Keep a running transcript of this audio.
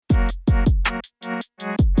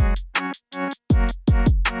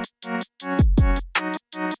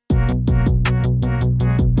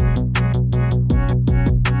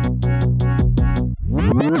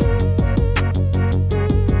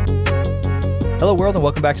Hello world and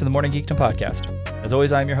welcome back to the Morning Geekdom Podcast. As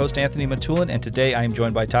always, I am your host Anthony Matulin, and today I am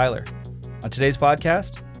joined by Tyler. On today's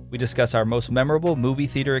podcast, we discuss our most memorable movie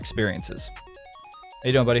theater experiences. How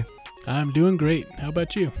you doing, buddy? I'm doing great. How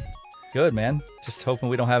about you? Good, man. Just hoping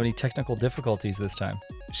we don't have any technical difficulties this time.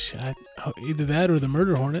 Either that or the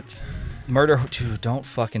Murder Hornets. Dude, don't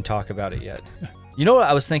fucking talk about it yet. You know what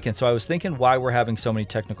I was thinking? So I was thinking why we're having so many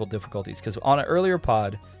technical difficulties, because on an earlier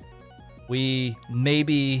pod,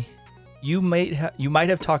 you might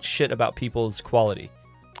have talked shit about people's quality,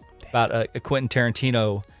 about a Quentin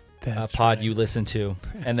Tarantino pod right. You listened to,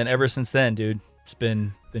 and then ever since then, dude, it's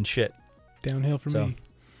been shit. Downhill for me.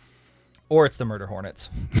 Or it's the Murder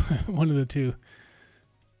Hornets. One of the two.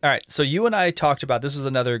 All right, so you and I talked about, this was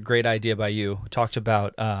another great idea by you, talked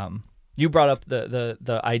about, you brought up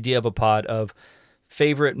the idea of a pod of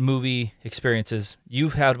favorite movie experiences.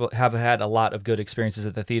 You've have had a lot of good experiences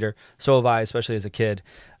at the theater, so have I, especially as a kid,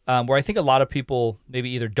 where I think a lot of people maybe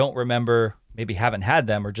either don't remember, maybe haven't had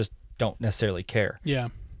them, or just don't necessarily care. Yeah.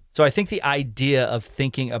 So I think the idea of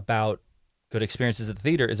thinking about good experiences at the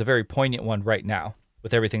theater is a very poignant one right now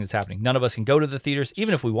with everything that's happening. None of us can go to the theaters,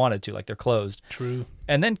 even if we wanted to, like they're closed. True.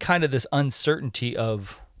 And then kind of this uncertainty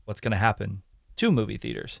of what's going to happen to movie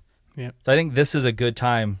theaters. Yeah. So I think this is a good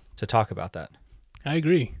time to talk about that. I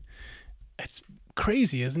agree. It's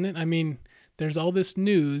crazy, isn't it? I mean, there's all this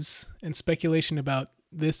news and speculation about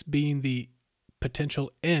this being the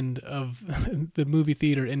potential end of the movie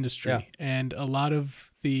theater industry. Yeah. And a lot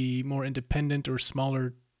of the more independent or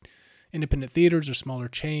smaller independent theaters or smaller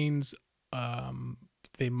chains,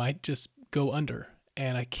 they might just go under.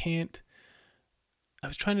 And I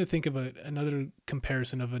was trying to think of another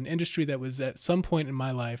comparison of an industry that was at some point in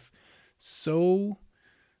my life so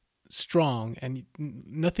strong and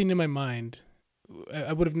nothing in my mind,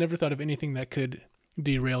 I would have never thought of anything that could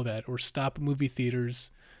derail that or stop movie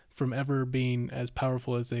theaters from ever being as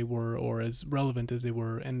powerful as they were or as relevant as they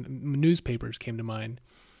were. And newspapers came to mind.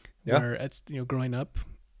 Yeah. Where it's, growing up,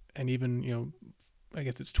 and even, I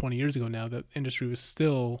guess it's 20 years ago now, the industry was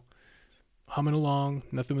still humming along,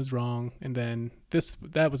 nothing was wrong. And then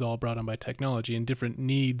that was all brought on by technology and different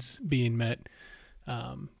needs being met.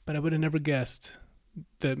 But I would have never guessed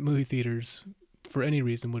that movie theaters, for any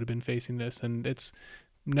reason, would have been facing this. And it's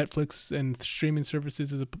Netflix and streaming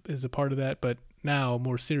services is a part of that. But now,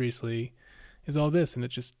 more seriously, is all this. And it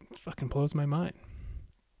just fucking blows my mind.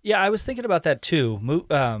 Yeah, I was thinking about that too.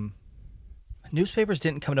 Newspapers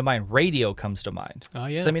didn't come to mind. Radio comes to mind. Oh,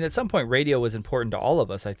 yeah. So, I mean, at some point, radio was important to all of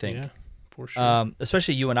us, I think. Yeah, for sure.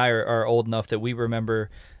 Especially you and I are old enough that we remember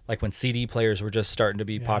like when CD players were just starting to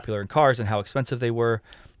be popular in cars and how expensive they were.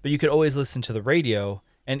 But you could always listen to the radio.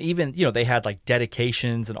 And even, they had like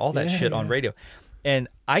dedications and all that shit on radio. And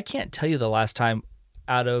I can't tell you the last time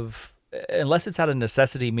unless it's out of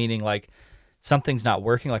necessity, meaning like something's not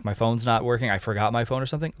working, like my phone's not working, I forgot my phone or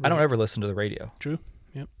something. Right. I don't ever listen to the radio. True.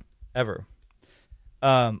 Yep. Ever.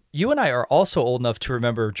 You and I are also old enough to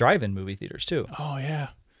remember drive-in movie theaters too. Oh yeah.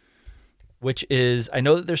 Which is, I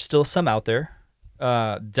know that there's still some out there.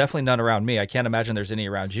 Definitely none around me. I can't imagine there's any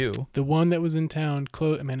around you. The one that was in town,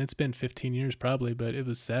 it's been 15 years probably, but it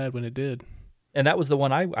was sad when it did. And that was the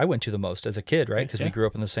one I went to the most as a kid, right? Because we grew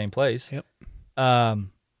up in the same place. Yep.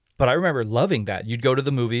 But I remember loving that. You'd go to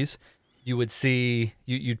the movies, you would see,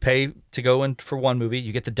 you'd pay to go in for one movie,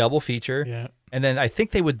 you get the double feature. Yeah. And then I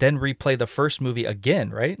think they would then replay the first movie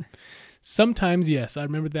again, right? Sometimes, yes, I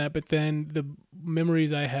remember that. But then the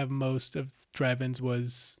memories I have most of drive-ins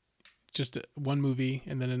was just one movie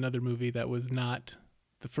and then another movie that was not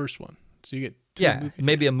the first one. So you get two movies.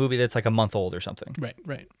 Maybe a movie that's like a month old or something.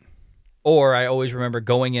 Right. Or I always remember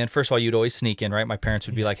going in, first of all, you'd always sneak in, right? My parents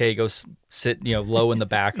would be like, hey, go sit, low in the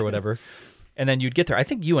back or whatever. And then you'd get there. I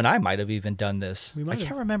think you and I might have even done this. I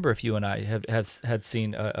can't remember if you and I had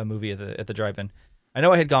seen a movie at the drive-in. I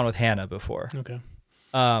know I had gone with Hannah before. Okay.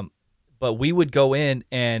 But we would go in,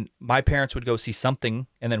 and my parents would go see something,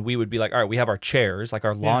 and then we would be like, all right, we have our chairs, like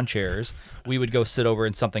our lawn chairs. We would go sit over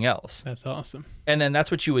in something else. That's awesome. And then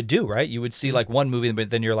that's what you would do, right? You would see like one movie,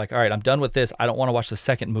 but then you're like, all right, I'm done with this. I don't want to watch the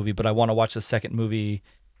second movie, but I want to watch the second movie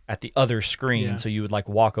at the other screen. Yeah. So you would like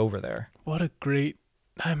walk over there. What a great,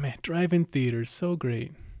 drive-in theaters, so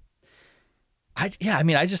great. I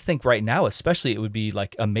just think right now, especially, it would be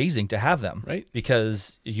like amazing to have them, right?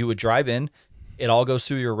 Because you would drive in, it all goes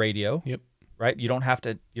through your radio. Yep. Right. You don't have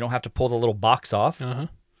to pull the little box off. Uh-huh.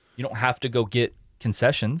 You don't have to go get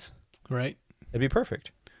concessions. Right. It'd be perfect.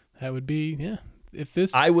 That would be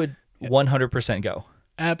I would 100% go.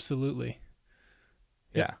 Absolutely.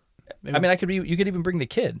 Yeah. I mean, you could even bring the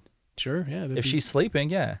kid. Sure, yeah. If she's sleeping,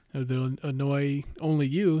 yeah. They'll annoy only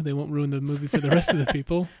you. They won't ruin the movie for the rest of the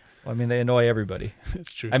people. Well, I mean, they annoy everybody.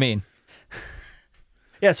 That's true. I mean,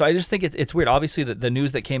 yeah. So I just think it's weird. Obviously, the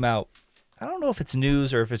news that came out, I don't know if it's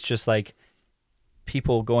news or if it's just like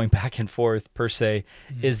people going back and forth per se,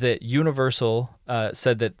 is that Universal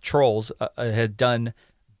said that Trolls had done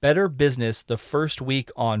better business the first week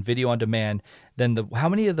on video on demand than how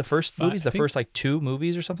many of the first movies? The first like 2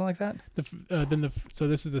 movies or something like that? So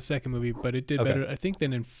this is the second movie, but it did better, I think,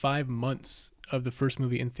 than in 5 months of the first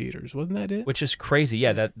movie in theaters. Wasn't that it? Which is crazy.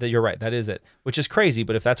 Yeah, that you're right. That is it. Which is crazy,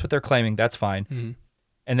 but if that's what they're claiming, that's fine. Mm-hmm.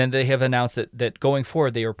 And then they have announced that going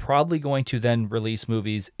forward, they are probably going to then release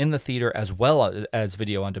movies in the theater as well as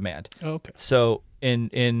video on demand. Oh, okay. So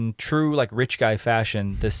in true like rich guy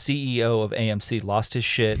fashion, the CEO of AMC lost his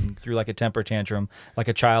shit and threw like a temper tantrum like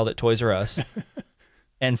a child at Toys R Us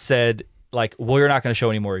and said like, well, you're not going to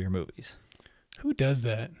show any more of your movies. Who does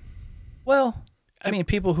that? Well, I mean,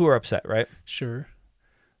 people who are upset, right? Sure.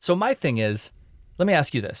 So my thing is, let me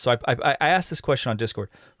ask you this. So I asked this question on Discord.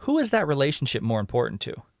 Who is that relationship more important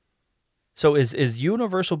to? So is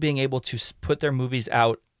Universal being able to put their movies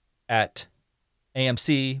out at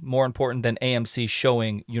AMC more important than AMC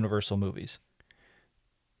showing Universal movies?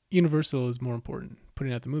 Universal is more important,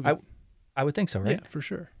 putting out the movie. I would think so, right? Yeah, for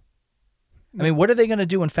sure. I mean, what are they going to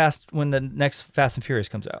do when the next Fast and Furious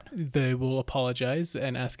comes out? They will apologize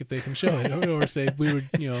and ask if they can show it, or say we were,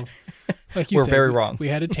 like you we're said, very wrong. We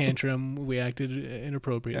had a tantrum, we acted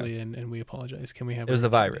inappropriately, and we apologize. Can we have? It was the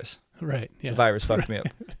virus. Right. Yeah. The virus fucked me up.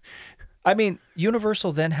 I mean,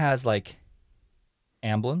 Universal then has like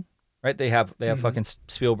Amblin, right? They have fucking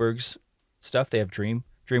Spielberg's stuff. They have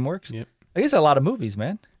DreamWorks. Yep. I guess a lot of movies,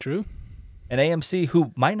 man. True. And AMC,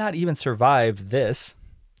 who might not even survive this.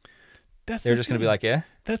 They're just going to be like, yeah.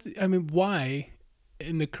 Why,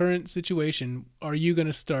 in the current situation, are you going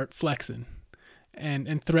to start flexing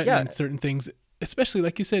and threatening certain things? Especially,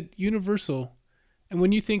 like you said, Universal. And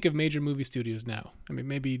when you think of major movie studios now, I mean,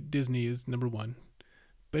 maybe Disney is number 1,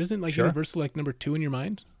 but isn't like Universal like number 2 in your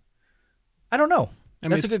mind? I don't know.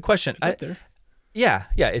 That's a good question. It's up there. Yeah.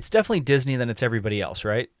 It's definitely Disney, then it's everybody else,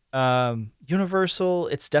 right? Universal,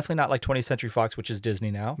 it's definitely not like 20th Century Fox, which is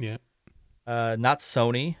Disney now. Yeah. Not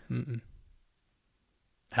Sony. Mm-mm.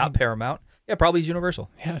 Not Paramount. Yeah, probably Universal.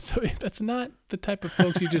 Yeah, so that's not the type of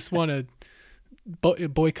folks you just want to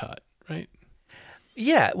boycott, right?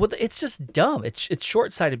 Yeah, well, it's just dumb. It's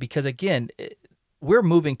short-sighted because, again, we're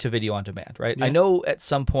moving to video on demand, right? Yeah. I know at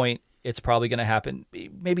some point it's probably going to happen,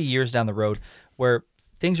 maybe years down the road, where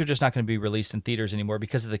things are just not going to be released in theaters anymore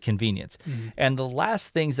because of the convenience. Mm-hmm. And the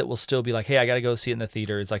last things that will still be like, hey, I got to go see it in the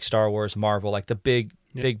theater is like Star Wars, Marvel, like the big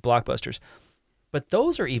blockbusters. But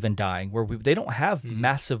those are even dying where they don't have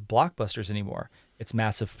massive blockbusters anymore. It's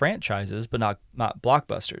massive franchises, but not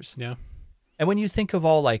blockbusters. Yeah. And when you think of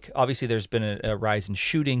all, like, obviously there's been a rise in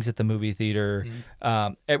shootings at the movie theater.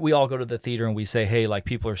 We all go to the theater and we say, hey, like,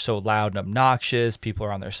 people are so loud and obnoxious. People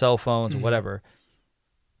are on their cell phones or whatever.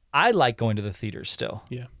 I like going to the theater still.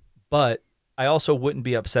 Yeah. But I also wouldn't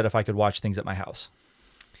be upset if I could watch things at my house.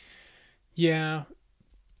 Yeah.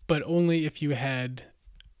 But only if you had,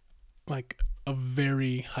 like, a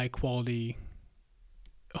very high quality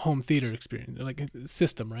home theater experience, like a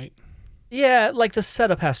system, right? Yeah, like the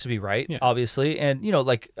setup has to be right, obviously, and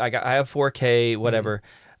like I have 4K, whatever.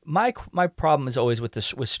 My problem is always with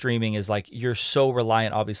streaming is like you're so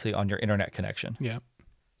reliant, obviously, on your internet connection. Yeah.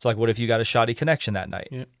 So like, what if you got a shoddy connection that night?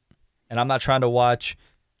 Yeah. And I'm not trying to watch,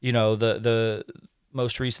 the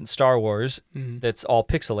most recent Star Wars that's all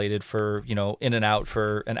pixelated for in and out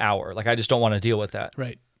for an hour. Like I just don't want to deal with that.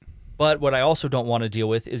 Right. But what I also don't want to deal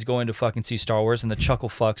with is going to fucking see Star Wars and the chuckle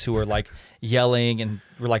fucks who are like yelling and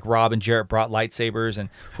were like Rob and Jarrett brought lightsabers and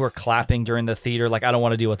who are clapping during the theater. Like I don't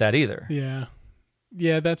want to deal with that either. Yeah.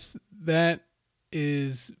 Yeah, that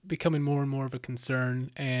is becoming more and more of a concern.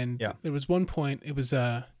 And there was one point, it was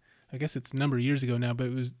I guess it's a number of years ago now, but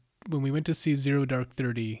it was when we went to see Zero Dark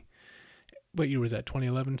 30. What year was that?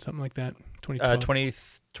 2011, something like that?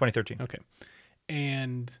 2012? 2013. Okay.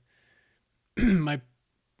 And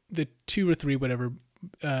the 2 or 3 whatever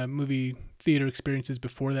movie theater experiences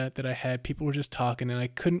before that I had, people were just talking and I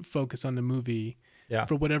couldn't focus on the movie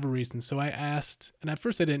for whatever reason. So I asked, and at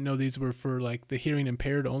first I didn't know these were for like the hearing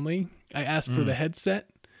impaired only. I asked for the headset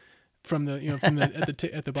from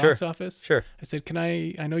the at the box office. Sure. I said,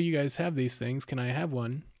 I know you guys have these things. Can I have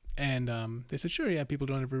one? And they said, sure. Yeah. People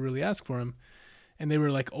don't ever really ask for them. And they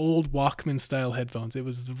were like old Walkman style headphones. It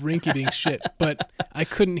was rinky-dink shit, but I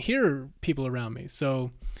couldn't hear people around me.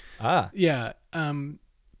 So, yeah.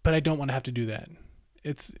 But I don't want to have to do that.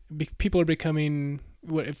 People are becoming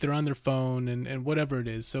if they're on their phone and whatever it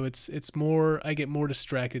is. So it's more, I get more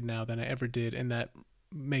distracted now than I ever did. And that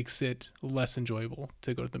makes it less enjoyable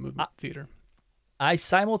to go to the movie theater. I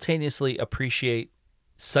simultaneously appreciate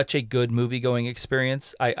such a good movie going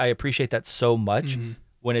experience. I appreciate that so much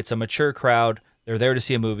when it's a mature crowd. They're there to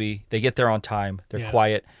see a movie. They get there on time. They're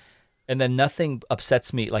quiet. And then nothing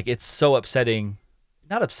upsets me. Like, it's so upsetting,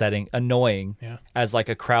 not upsetting, annoying as like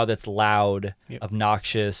a crowd that's loud,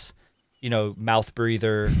 obnoxious, mouth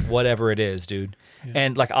breather, whatever it is, dude. Yeah.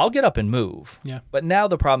 And like, I'll get up and move. Yeah. But now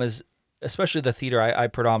the problem is, especially the theater I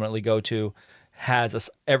predominantly go to, has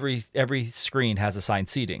every screen has assigned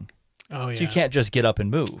seating. Oh yeah. So you can't just get up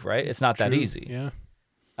and move, right? It's not that easy. Yeah.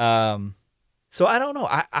 So I don't know.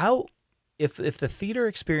 I'll if the theater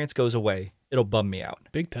experience goes away, it'll bum me out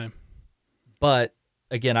big time. But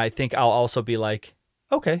again, I think I'll also be like,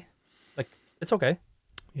 okay, like it's okay.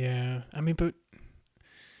 Yeah, I mean, but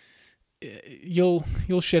you'll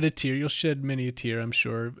shed a tear. You'll shed many a tear, I'm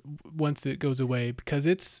sure, once it goes away, because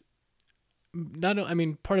it's not. I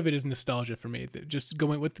mean, part of it is nostalgia for me. Just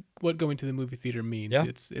going with what going to the movie theater means. Yeah.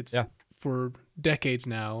 It's for decades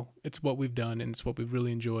now. It's what we've done, and it's what we've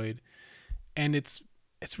really enjoyed, and it's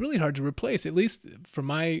really hard to replace. At least for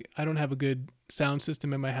I don't have a good sound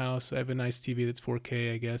system in my house. I have a nice TV that's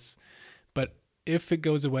 4K, I guess. But if it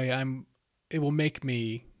goes away, it will make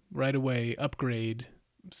me right away upgrade,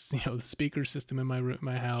 the speaker system in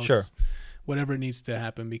my house. Sure. Whatever needs to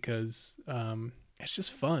happen, because it's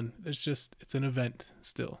just fun. It's an event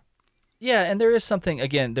still. Yeah, and there is something,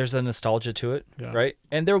 again, there's a nostalgia to it, right?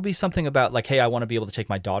 And there will be something about like, hey, I want to be able to take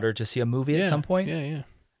my daughter to see a movie at some point. Yeah.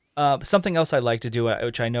 Something else I like to do,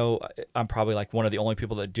 which I know I'm probably like one of the only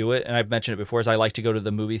people that do it, and I've mentioned it before, is I like to go to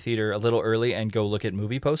the movie theater a little early and go look at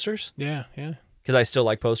movie posters. Yeah. Because I still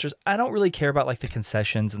like posters. I don't really care about like the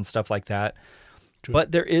concessions and stuff like that. True.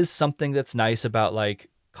 But there is something that's nice about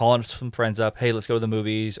like calling some friends up, hey, let's go to the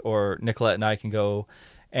movies, or Nicolette and I can go.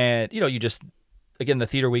 And, you just, again, the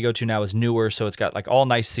theater we go to now is newer, so it's got like all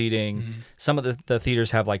nice seating. Mm-hmm. Some of the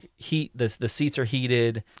theaters have like heat, the seats are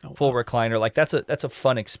heated, full recliner. Like that's a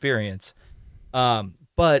fun experience.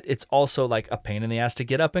 But it's also like a pain in the ass to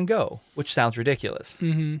get up and go, which sounds ridiculous.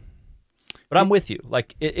 Mm-hmm. But I'm with you.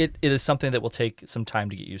 Like it is something that will take some time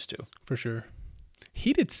to get used to. For sure.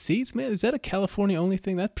 Heated seats, man. Is that a California only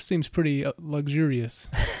thing? That seems pretty luxurious.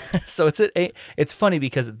 So it's funny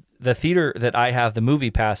because the theater that I have the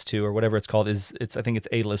movie pass to, or whatever it's called, I think it's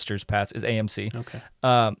A-listers pass, is AMC.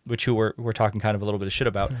 Okay. Which we're talking kind of a little bit of shit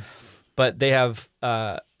about. But they have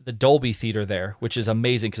the Dolby theater there, which is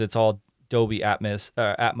amazing because it's all Dolby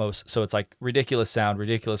Atmos, so it's like ridiculous sound,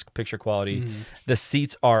 ridiculous picture quality. The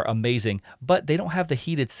seats are amazing, but they don't have the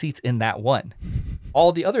heated seats in that one.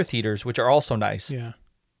 All the other theaters, which are also nice,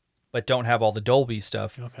 but don't have all the Dolby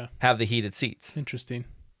stuff, have the heated seats. Interesting.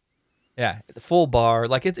 Yeah, the full bar,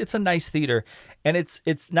 like it's a nice theater, and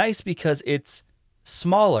it's nice because it's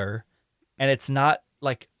smaller, and it's not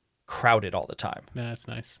like crowded all the time. Yeah, that's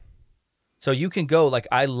nice. So you can go, like,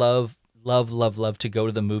 I love to go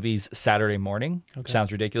to the movies Saturday morning. Okay.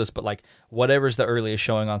 Sounds ridiculous, but like whatever's the earliest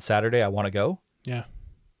showing on Saturday, I want to go. Yeah.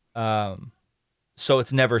 So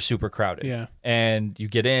it's never super crowded. Yeah. And you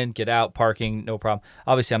get in, get out, parking, no problem.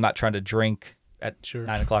 Obviously, I'm not trying to drink at 9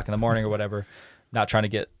 o'clock in the morning or whatever. Not trying to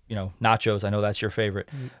get, nachos. I know that's your favorite,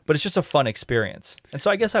 but it's just a fun experience. And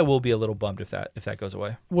so I guess I will be a little bummed if that goes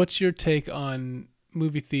away. What's your take on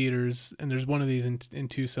movie theaters? And there's one of these in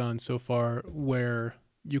Tucson so far where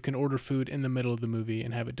you can order food in the middle of the movie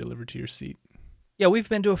and have it delivered to your seat. Yeah, we've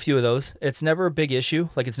been to a few of those. It's never a big issue.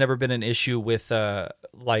 Like, it's never been an issue with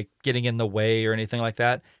like getting in the way or anything like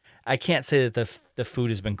that. I can't say that the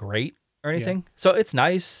food has been great or anything. Yeah. So it's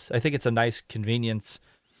nice. I think it's a nice convenience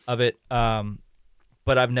of it.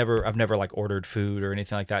 But I've never like ordered food or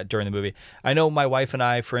anything like that during the movie. I know my wife and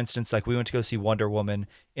I, for instance, like we went to go see Wonder Woman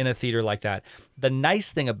in a theater like that. The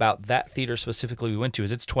nice thing about that theater specifically we went to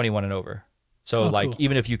is it's 21 and over. So cool.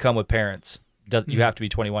 Even if you come with parents, you have to be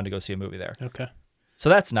 21 to go see a movie there. Okay. So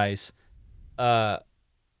that's nice.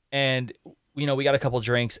 And we got a couple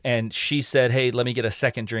drinks, and she said, "Hey, let me get a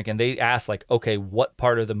second drink." And they asked, like, "Okay, what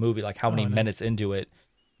part of the movie, like how many minutes into it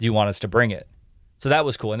do you want us to bring it?" So that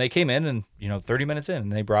was cool. And they came in and, 30 minutes in,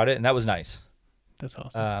 and they brought it, and that was nice. That's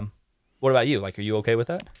awesome. What about you? Like, are you okay with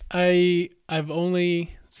that? I've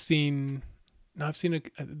only seen, I've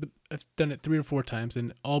done it 3 or 4 times,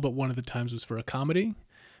 and all but one of the times was for a comedy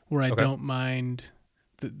where I don't mind.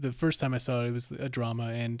 The first time I saw it was a drama,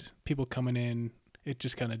 and people coming in, it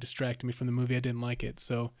just kind of distracted me from the movie. I didn't like it.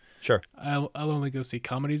 So sure, I'll only go see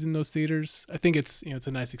comedies in those theaters. I think it's it's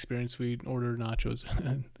a nice experience. We order nachos,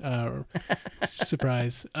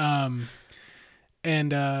 surprise, and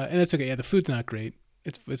it's okay. Yeah, the food's not great.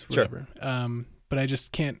 It's whatever. Sure. But I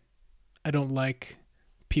just can't. I don't like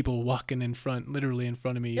people walking literally in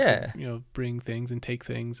front of me Yeah. to, bring things and take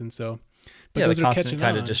things. And so, but Yeah, those the are constant catching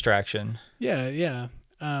kind on. of distraction. Yeah. Yeah.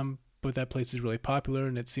 But that place is really popular,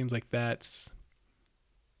 and it seems like I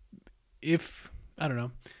don't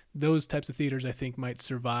know, those types of theaters I think might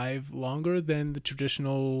survive longer than the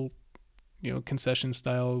traditional, concession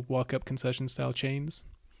style, walk up concession style chains.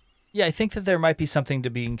 Yeah, I think that there might be something to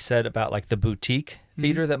being said about like the boutique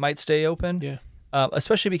theater that might stay open. Yeah.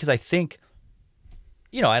 Especially because I think,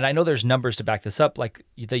 and I know there's numbers to back this up. Like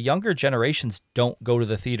the younger generations don't go to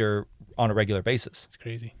the theater on a regular basis. It's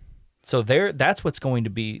crazy. So that's what's going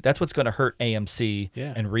to hurt AMC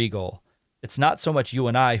and Regal. It's not so much you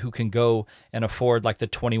and I who can go and afford like the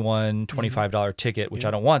 $21, $25 ticket, which I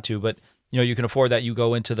don't want to, but you can afford that. You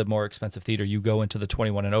go into the more expensive theater, you go into the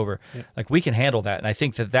 21 and over. Yeah. Like we can handle that. And I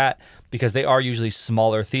think that because they are usually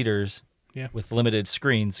smaller theaters with limited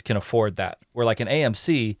screens can afford that. Where like an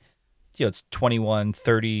AMC, it's 21,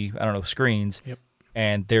 30, I don't know, screens. Yep.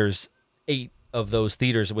 And there's 8 of those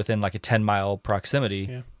theaters within like a 10-mile proximity.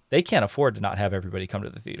 Yeah. They can't afford to not have everybody come to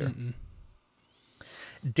the theater. Mm-mm.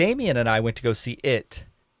 Damien and I went to go see it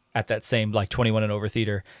at that same like 21 and over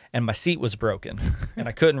theater, and my seat was broken and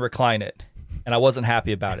I couldn't recline it, and I wasn't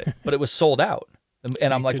happy about it, but it was sold out.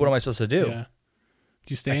 And I'm like, what am I supposed to do? Yeah.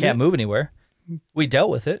 Do you stay I in can't it? move anywhere. We dealt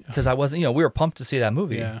with it because I wasn't, we were pumped to see that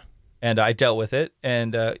movie. Yeah. And I dealt with it.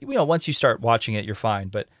 And, once you start watching it, you're fine.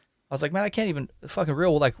 But I was like, man, I can't even fucking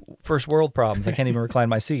real like first world problems. I can't even recline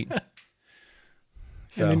my seat.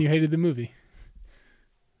 So, and then you hated the movie.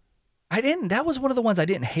 I didn't. That was one of the ones I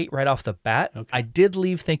didn't hate right off the bat. Okay. I did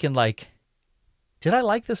leave thinking like, did I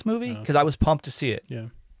like this movie? Because I was pumped to see it. Yeah.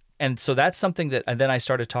 And so that's something that, and then I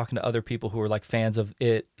started talking to other people who were like fans of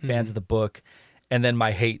it, fans of the book. And then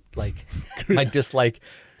my hate, like my dislike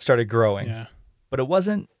started growing. Yeah. But it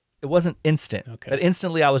wasn't instant. Okay. But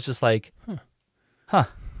instantly I was just like, huh.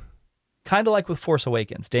 Kind of like with Force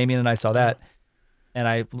Awakens. Damien and I saw that. And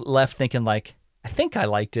I left thinking like, I think I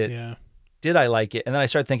liked it. Yeah. Did I like it? And then I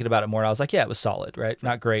started thinking about it more. And I was like, yeah, it was solid, right?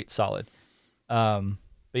 Not great, solid. But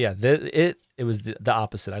yeah, it was the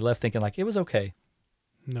opposite. I left thinking like, it was okay.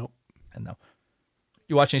 Nope. And no.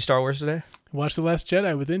 You watch any Star Wars today? I watched The Last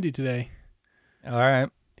Jedi with Indy today. All right.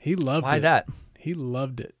 He loved it. Why that? He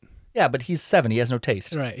loved it. Yeah, but he's 7. He has no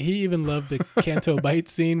taste. Right. He even loved the Canto Bight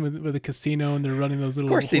scene with the casino and they're running those little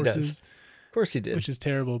horses. Of course he does. Of course he did. Which is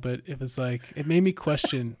terrible, but it was like, it made me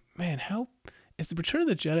question, man, how is The Return of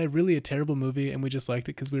the Jedi really a terrible movie? And we just liked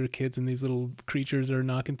it because we were kids and these little creatures are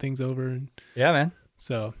knocking things over. And yeah, man.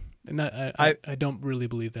 so, and that, I don't really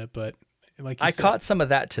believe that, but like you said, caught some of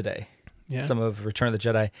that today. Yeah. Some of Return of the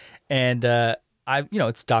Jedi. And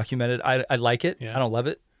it's documented. I like it. Yeah. I don't love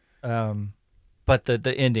it. But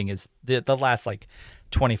the ending is the last like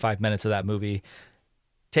 25 minutes of that movie.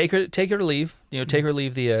 Take her to leave. Take her to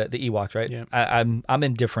leave the Ewoks, right? Yeah. I'm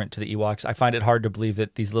indifferent to the Ewoks. I find it hard to believe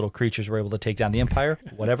that these little creatures were able to take down the Empire.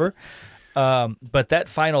 Whatever. But that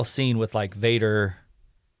final scene with like Vader,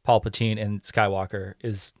 Palpatine, and Skywalker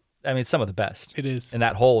is, it's some of the best. It is in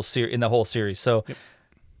that whole series. So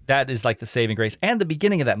that is like the saving grace. And the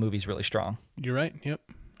beginning of that movie is really strong. You're right. Yep.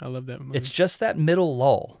 I love that movie. It's just that middle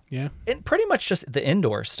lull. Yeah. And pretty much just the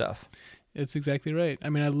indoor stuff. It's exactly right. I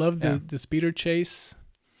mean, I love the speeder chase.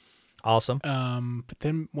 Awesome. But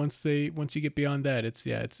then once you get beyond that, it's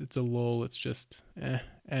a lull. It's just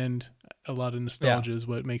and a lot of nostalgia is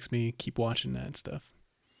what makes me keep watching that stuff.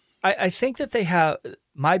 I think that they have,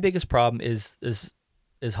 my biggest problem is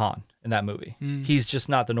Han in that movie. He's just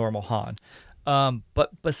not the normal Han.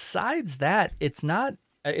 But besides that,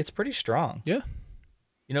 it's pretty strong. Yeah.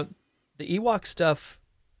 The Ewok stuff,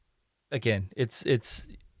 again, it's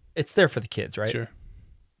there for the kids, right? Sure.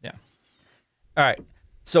 Yeah. All right.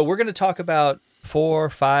 So we're going to talk about 4,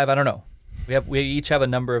 5, I don't know. We each have a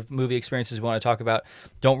number of movie experiences we want to talk about.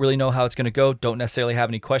 Don't really know how it's going to go. Don't necessarily have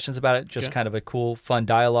any questions about it. Just kind of a cool, fun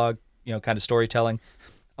dialogue, kind of storytelling.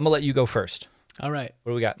 I'm going to let you go first. All right.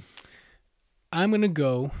 What do we got? I'm going to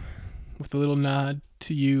go with a little nod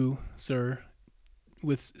to you, sir,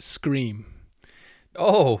 with Scream.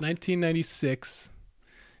 Oh. 1996.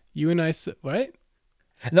 You and I, right?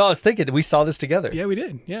 No, I was thinking we saw this together. Yeah, we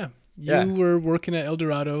did. Yeah. You were working at El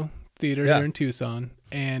Dorado Theater here in Tucson,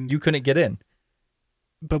 and you couldn't get in.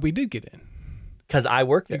 But we did get in. Because I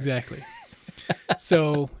worked there. Exactly.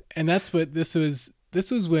 So, and that's what this was. This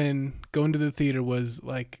was when going to the theater was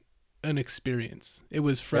like an experience. It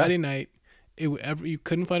was Friday night. You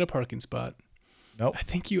couldn't find a parking spot. Nope. I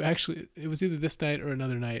think it was either this night or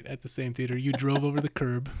another night at the same theater. You drove over the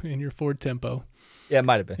curb in your Ford Tempo. Yeah, it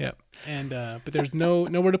might have been. Yeah. And, but there's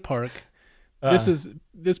nowhere to park.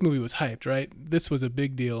 This movie was hyped, right? This was a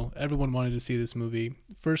big deal. Everyone wanted to see this movie.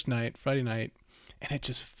 First night, Friday night, and it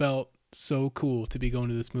just felt so cool to be going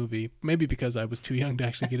to this movie. Maybe because I was too young to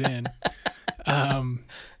actually get in.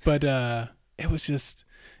 But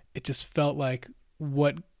it just felt like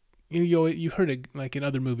what you heard it like in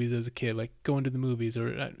other movies as a kid, like going to the movies, or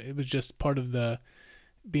it was just part of the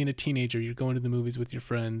being a teenager. You're going to the movies with your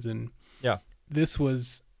friends, and Yeah. this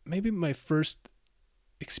was maybe my first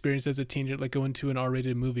experience as a teenager, like going to an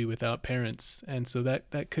R-rated movie without parents, and so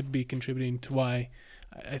that could be contributing to why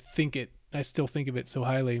I still think of it so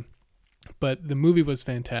highly. But the movie was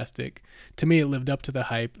fantastic. To me, it lived up to the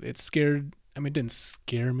hype. It didn't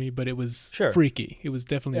scare me, but it was Sure. freaky. It was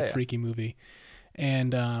definitely a freaky movie.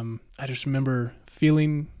 And I just remember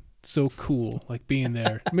feeling so cool, like being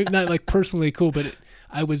there. Maybe not like personally cool, but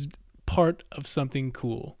I was part of something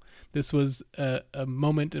cool. This was a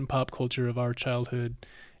moment in pop culture of our childhood,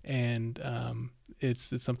 and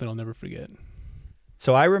it's something I'll never forget.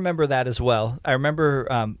 So I remember that as well. I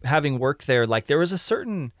remember having worked there. Like there was a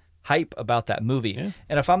certain hype about that movie,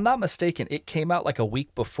 and if I'm not mistaken, it came out like a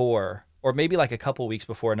week before, or maybe like a couple weeks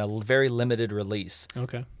before, in a very limited release.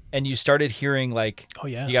 Okay. And you started hearing like, "Oh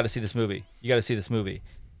yeah, you got to see this movie. You got to see this movie,"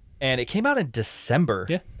 and it came out in December,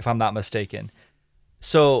 if I'm not mistaken.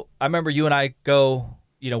 So I remember you and I go.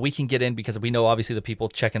 We can get in because we know obviously the people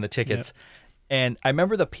checking the tickets. Yep. And I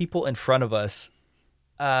remember the people in front of us,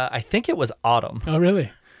 I think it was Autumn. Oh,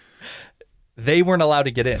 really? They weren't allowed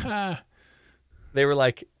to get in. They were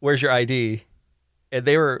like, "Where's your ID?" And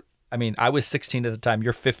they were, I was 16 at the time.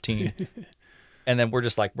 You're 15. And then we're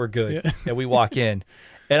just like, we're good. Yeah. And we walk in.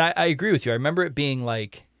 And I agree with you. I remember it being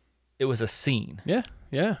like, it was a scene. Yeah,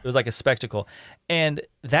 yeah. It was like a spectacle. And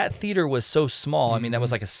that theater was so small. That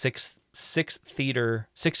was like a six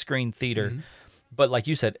screen theater, but like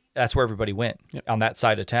you said, that's where everybody went on that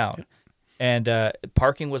side of town. And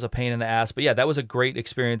parking was a pain in the ass, but yeah, that was a great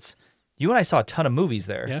experience. You and I saw a ton of movies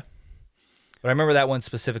there. Yeah, but I remember that one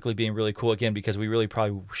specifically being really cool again because we really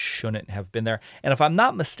probably shouldn't have been there. And if I'm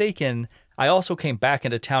not mistaken, I also came back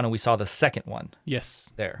into town and we saw the second one.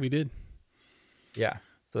 Yes, there we did. Yeah,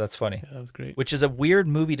 so that's funny. Yeah, that was great. Which is a weird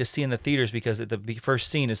movie to see in the theaters because the first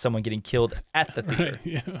scene is someone getting killed at the theater. Right,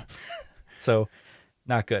 yeah. So,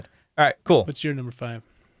 not good. All right, cool. What's your number 5?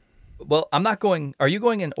 Well, I'm not going. Are you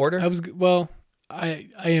going in order? I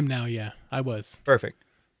am now. Yeah, I was. Perfect.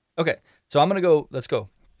 Okay, so I'm gonna go. Let's go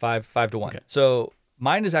 5 to 1. Okay. So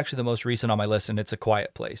mine is actually the most recent on my list, and it's A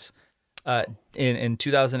Quiet Place. In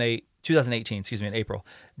 2018, in April,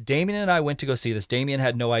 Damien and I went to go see this. Damien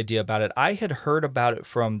had no idea about it. I had heard about it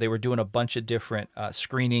from, they were doing a bunch of different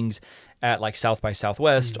screenings at like South by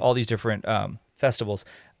Southwest, all these different festivals.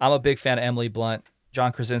 I'm a big fan of Emily Blunt.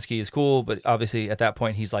 John Krasinski is cool, but obviously at that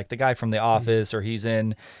point he's like the guy from The Office, or he's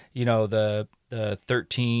in, the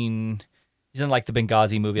 13. He's in like the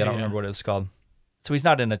Benghazi movie. I don't remember what it was called. So he's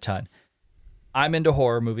not in a ton. I'm into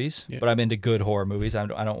horror movies, but I'm into good horror movies. I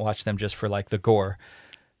don't watch them just for like the gore.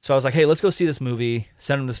 So I was like, hey, let's go see this movie.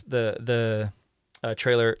 Send him the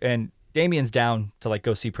trailer, and Damien's down to like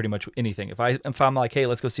go see pretty much anything. If I'm like, hey,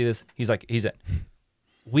 let's go see this, he's like, he's in.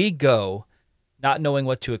 We go, not knowing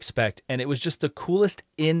what to expect, and it was just the coolest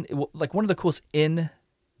one of the coolest in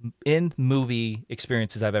movie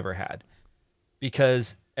experiences I've ever had,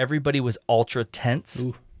 because everybody was ultra tense,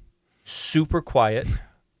 super quiet,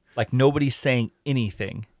 like nobody's saying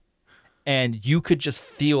anything. And you could just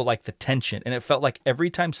feel like the tension. And it felt like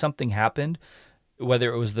every time something happened,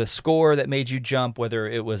 whether it was the score that made you jump, whether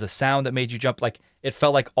it was a sound that made you jump, like it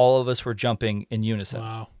felt like all of us were jumping in unison.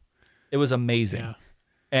 Wow. It was amazing. Yeah.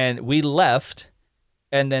 And we left,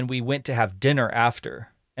 and then we went to have dinner after.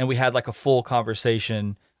 And we had like a full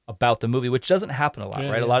conversation about the movie, which doesn't happen a lot,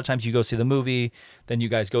 right? Yeah. A lot of times you go see the movie, then you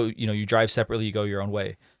guys go, you drive separately, you go your own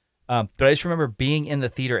way. But I just remember being in the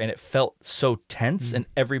theater and it felt so tense, and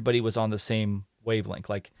everybody was on the same wavelength.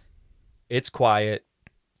 Like, it's quiet.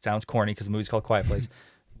 Sounds corny because the movie's called Quiet Place.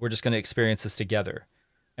 We're just going to experience this together.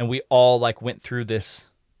 And we all like went through this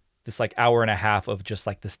like hour and a half of just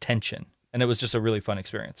like this tension. And it was just a really fun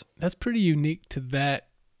experience. That's pretty unique to that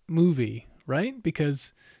movie, right?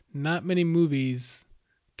 Because not many movies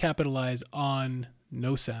capitalize on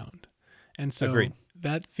no sound. And so Agreed.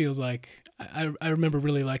 That feels like, I remember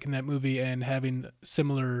really liking that movie and having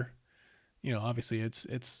similar, obviously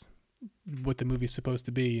it's what the movie's supposed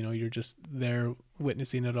to be, you're just there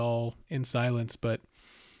witnessing it all in silence, but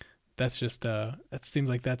that's just, that seems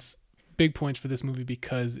like that's big points for this movie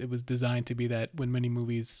because it was designed to be that, when many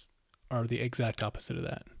movies are the exact opposite of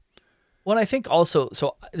that. Well, I think also,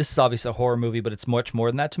 so this is obviously a horror movie, but it's much more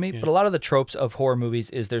than that to me. Yeah. But a lot of the tropes of horror movies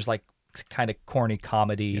is there's like kind of corny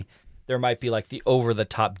comedy. Yeah. There might be like the over the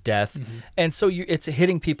top death. And so it's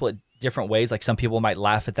hitting people at different ways. Like some people might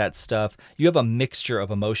laugh at that stuff. You have a mixture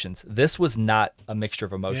of emotions. This was not a mixture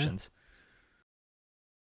of emotions.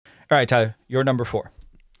 All right, Tyler, your number 4.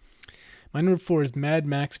 My number 4 is Mad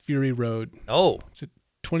Max Fury Road. Oh. It's a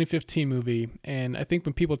 2015 movie. And I think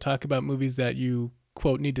when people talk about movies that you,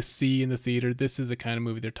 quote, need to see in the theater, this is the kind of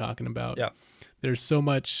movie they're talking about. Yeah. There's so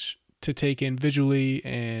much to take in visually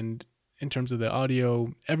and in terms of the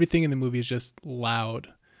audio. Everything in the movie is just loud.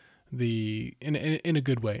 In a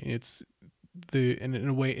good way. It's in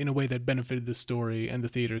a way that benefited the story and the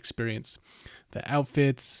theater experience. The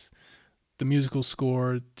outfits, the musical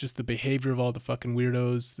score, just the behavior of all the fucking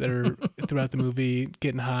weirdos that are throughout the movie,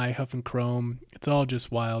 getting high, huffing chrome. It's all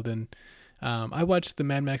just wild. And I watched the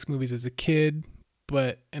Mad Max movies as a kid,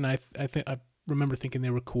 I remember thinking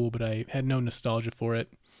they were cool, but I had no nostalgia for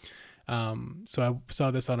it. So I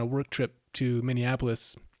saw this on a work trip to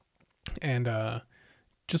Minneapolis, and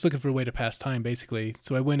just looking for a way to pass time, basically.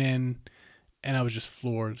 So I went in, and I was just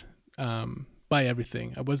floored by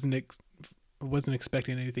everything. I wasn't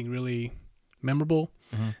expecting anything really memorable,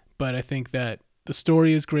 but I think that the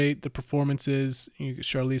story is great. The performances,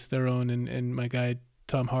 Charlize Theron and my guy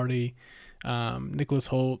Tom Hardy, Nicholas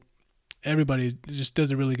Hoult, everybody just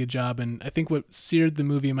does a really good job. And I think what seared the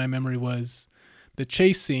movie in my memory was the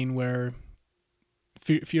chase scene where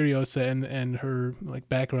Furiosa and her like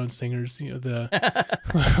background singers, the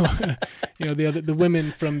the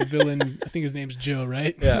women from the villain, I think his name's Joe,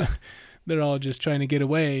 right? Yeah. They're all just trying to get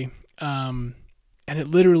away. And it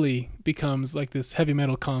literally becomes like this heavy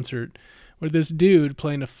metal concert where this dude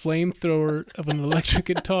playing a flamethrower of an electric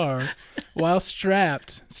guitar while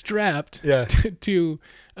strapped to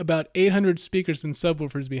about 800 speakers and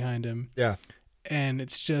subwoofers behind him. Yeah. And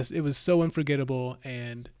it was so unforgettable.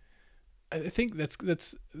 And I think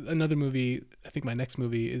that's another movie. I think my next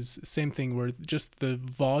movie is the same thing, where just the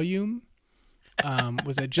volume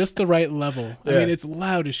was at just the right level. Yeah. I mean, it's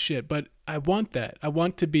loud as shit, but I want that. I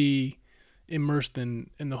want to be immersed in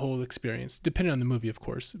the whole experience, depending on the movie, of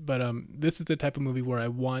course. But this is the type of movie where I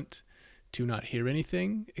want to not hear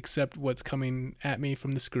anything except what's coming at me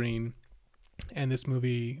from the screen. And this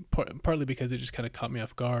movie, partly because it just kind of caught me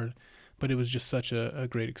off guard, but it was just such a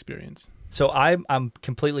great experience. So I'm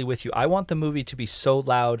completely with you. I want the movie to be so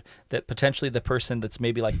loud that potentially the person that's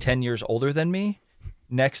maybe like 10 years older than me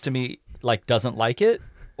next to me like doesn't like it,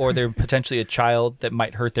 or they're potentially a child that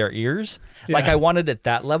might hurt their ears. Yeah. Like I want it at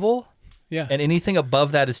that level. Yeah. And anything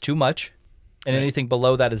above that is too much, and anything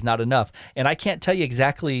below that is not enough. And I can't tell you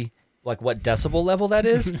exactly like what decibel level that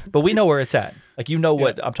is, but we know where it's at. Like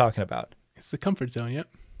what I'm talking about. It's the comfort zone, yep.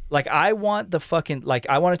 Like I want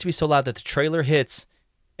I want it to be so loud that the trailer hits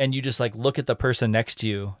and you just like look at the person next to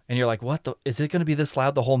you and you're like, is it going to be this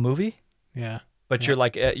loud the whole movie? Yeah. But you're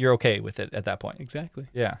like, you're okay with it at that point. Exactly.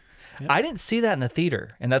 Yeah. Yep. I didn't see that in the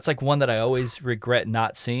theater. And that's like one that I always regret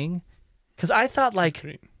not seeing. Cause I thought like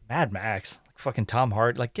Mad Max, like fucking Tom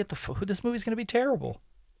Hardy, like this movie's going to be terrible.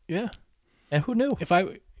 Yeah. And who knew? If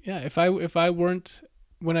I weren't,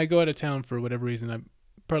 when I go out of town for whatever reason,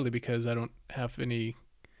 partly because I don't have any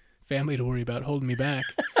family to worry about holding me back,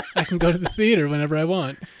 I can go to the theater whenever I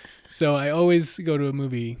want. So I always go to a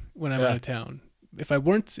movie when I'm out of town. If I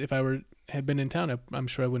had been in town, I'm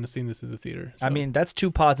sure I wouldn't have seen this in the theater. So. I mean, that's 2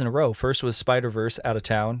 pods in a row. First was Spider-Verse out of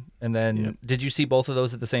town, and then did you see both of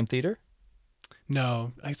those at the same theater?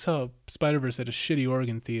 No, I saw Spider-Verse at a shitty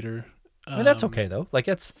Oregon theater. I mean, that's okay though. Like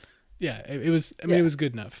it's it was. I mean, it was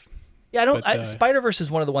good enough. Yeah, Spider-Verse is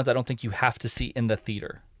one of the ones I don't think you have to see in the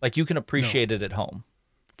theater. Like you can appreciate it at home.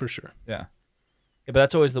 For sure. Yeah, but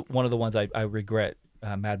that's always one of the ones I regret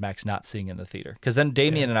Mad Max not seeing in the theater. Because then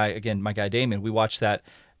Damien and I, again, my guy Damien, we watched that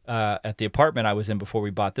at the apartment I was in before we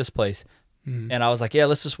bought this place. Mm-hmm. And I was like, yeah,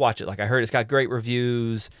 let's just watch it. Like I heard it's got great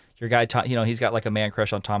reviews. Your guy, he's got like a man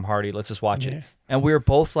crush on Tom Hardy. Let's just watch it. And we were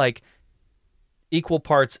both like equal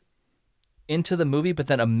parts into the movie, but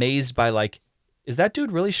then amazed by like, is that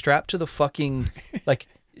dude really strapped to the fucking like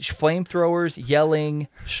flamethrowers, yelling,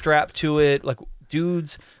 strapped to it, like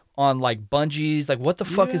dudes on like bungees, like what the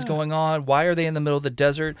fuck is going on? Why are they in the middle of the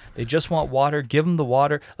desert? They just want water. Give them the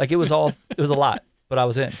water. Like it was a lot, but I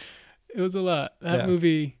was in. It was a lot. That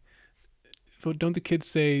movie. Don't the kids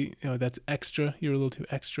say, that's extra? You're a little too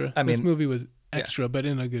extra. I mean, this movie was extra, but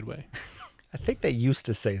in a good way. I think they used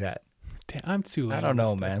to say that. Damn, I'm too late. I don't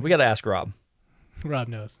know, man. We got to ask Rob. Rob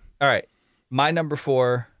knows. All right. My number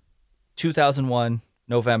 4, 2001,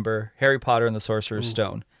 November, Harry Potter and the Sorcerer's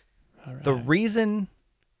Stone. All right. The reason...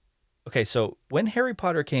 Okay, so when Harry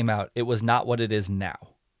Potter came out, it was not what it is now.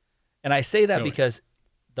 And I say that because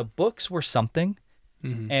the books were something,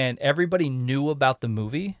 and everybody knew about the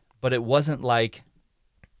movie, but it wasn't like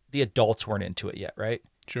the adults weren't into it yet, right?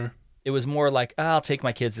 Sure. It was more like, I'll take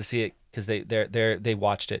my kids to see it because they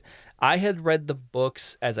watched it. I had read the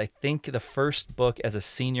books as I think the first book as a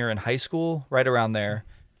senior in high school, right around there.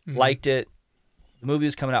 Liked it. The movie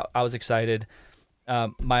was coming out. I was excited.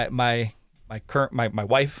 My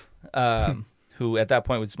wife, who at that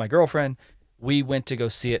point was my girlfriend, we went to go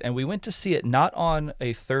see it, and we went to see it not on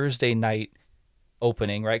a Thursday night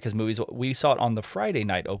opening, right? Because we saw it on the Friday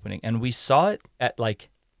night opening, and we saw it at like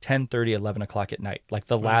 10:30, 11 o'clock at night, like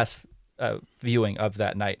the last viewing of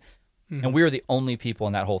that night. And we were the only people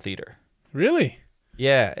in that whole theater. Really?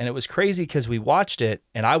 Yeah, and it was crazy because we watched it,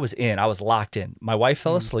 and I was locked in. My wife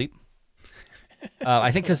fell asleep.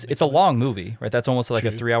 I think because it's a long movie, right? That's almost like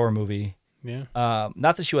a 3-hour movie. Yeah.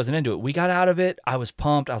 Not that she wasn't into it. We got out of it. I was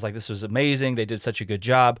pumped. I was like, this was amazing. They did such a good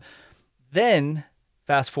job. Then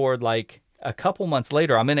fast forward like a couple months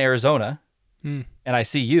later, I'm in Arizona, and I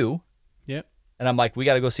see you. Yep. And I'm like, we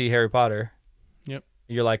got to go see Harry Potter. Yep.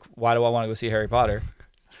 You're like, why do I want to go see Harry Potter?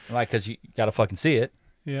 I'm like, because you got to fucking see it.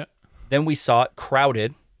 Yeah. Then we saw it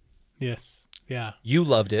crowded. Yes. Yeah. You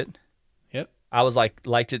loved it. Yep. I was like,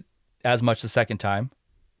 liked it as much the second time.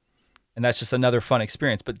 And that's just another fun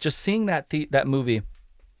experience. But just seeing that movie,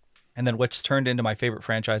 and then which turned into my favorite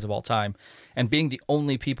franchise of all time, and being the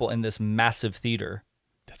only people in this massive theater,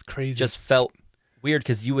 that's crazy. just felt weird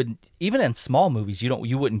because you would, even in small movies,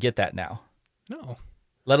 you wouldn't get that now. No.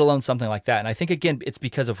 Let alone something like that. And I think, again, it's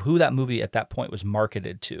because of who that movie at that point was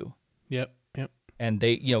marketed to. Yep. Yep. And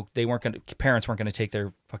parents weren't going to take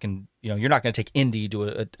their fucking, you're not going to take Indy to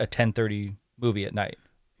a 10:30 movie at night.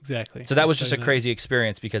 Exactly. So that was just a crazy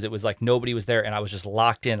experience because it was like nobody was there and I was just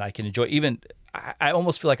locked in. I can enjoy, I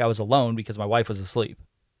almost feel like I was alone because my wife was asleep.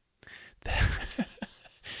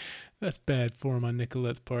 That's bad form on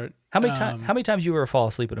Nicolette's part. How many times you ever fall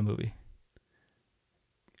asleep at a movie?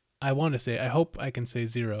 I want to say, I hope I can say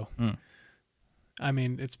 0. I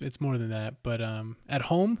mean, it's more than that, but at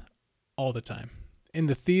home, all the time. In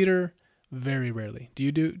the theater, very rarely. Do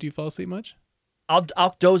you fall asleep much?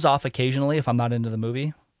 I'll doze off occasionally if I'm not into the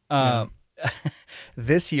movie.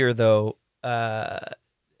 This year though,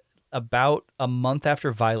 about a month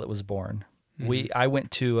after Violet was born, I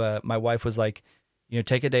went to my wife was like,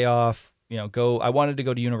 take a day off, go. I wanted to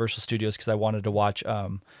go to Universal Studios because I wanted to watch.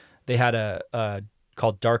 They had a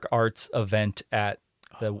called Dark Arts event at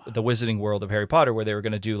the Wizarding World of Harry Potter, where they were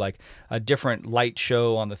going to do like a different light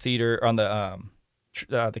show on the theater on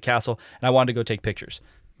the castle, and I wanted to go take pictures.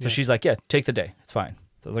 So she's like, yeah, take the day. It's fine.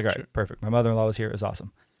 So I was like, all right, perfect. My mother-in-law was here. It was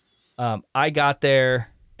awesome. I got there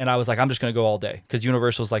and I was like, I'm just going to go all day because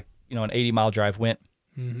Universal's like, an 80-mile drive. Went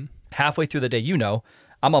halfway through the day.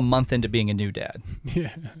 I'm a month into being a new dad.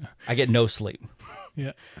 Yeah. I get no sleep.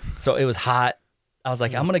 Yeah. So it was hot. I was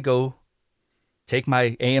like, I'm going to go take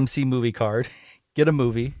my AMC movie card, get a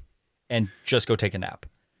movie, and just go take a nap.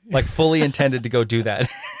 Like fully intended to go do that.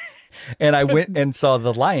 And I went and saw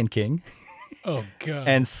The Lion King. Oh God!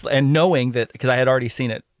 And knowing that because I had already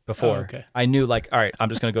seen it before, I knew like, all right, I'm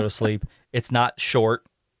just gonna go to sleep. It's not short,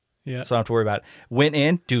 so I don't have to worry about it. Went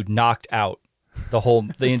in, dude, knocked out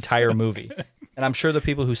the entire movie, and I'm sure the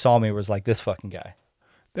people who saw me was like, this fucking guy.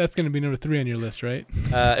 That's gonna be number 3 on your list, right?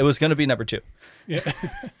 It was gonna be number 2. Yeah,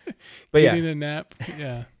 but getting a nap.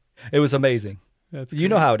 Yeah, it was amazing. That's you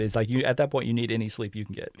know how it is. Like at that point, you need any sleep you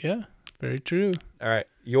can get. Yeah, very true. All right,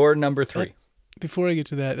 your number 3. Before I get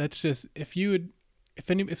to that, that's just if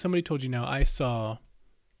somebody told you now I saw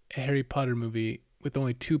a Harry Potter movie with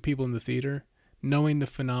only 2 people in the theater, knowing the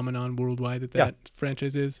phenomenon worldwide that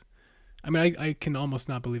franchise is, I mean, I can almost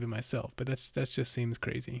not believe it myself, but that's just seems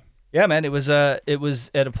crazy. Yeah, man, it was at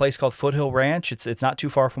a place called Foothill Ranch. It's not too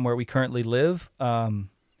far from where we currently live, and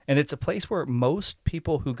it's a place where most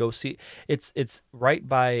people who go see it's right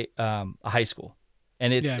by a high school,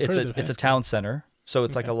 and it's a town center. So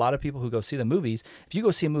it's like a lot of people who go see the movies. If you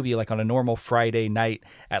go see a movie like on a normal Friday night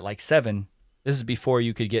at like 7, this is before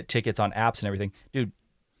you could get tickets on apps and everything. Dude,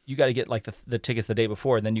 you got to get like the tickets the day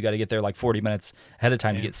before, and then you got to get there like 40 minutes ahead of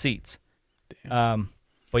time to get seats.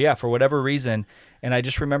 But yeah, for whatever reason, and I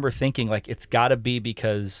just remember thinking like it's got to be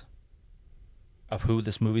because of who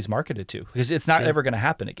this movie's marketed to, because it's not ever going to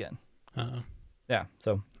happen again. Yeah,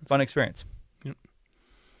 so fun experience. Yep.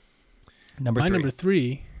 Number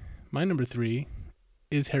 3. My number 3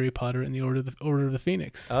 is Harry Potter and the Order of the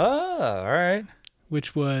Phoenix. Oh, all right.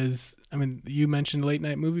 Which was, I mean, you mentioned late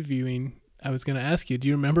night movie viewing. I was going to ask you, do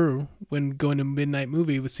you remember when going to a midnight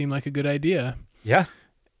movie would seem like a good idea? Yeah.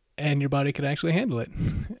 And your body could actually handle it.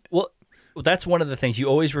 Well, that's one of the things you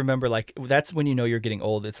always remember. Like that's when you know you're getting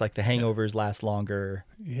old. It's like the hangovers last longer.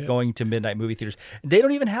 Going to midnight movie theaters. They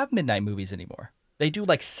don't even have midnight movies anymore. they do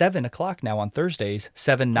like 7 o'clock now on Thursdays,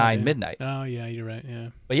 7, 9, yeah. midnight. Oh yeah, you're right. Yeah.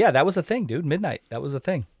 But yeah, that was a thing, dude. Midnight. That was a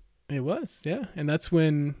thing. It was, yeah. And that's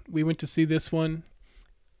when we went to see this one.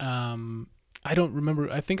 I don't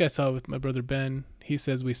remember. I think I saw it with my brother Ben. He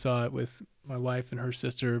says we saw it with my wife and her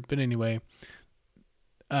sister. But anyway,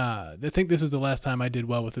 I think this was the last time I did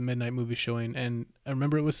well with a midnight movie showing. And I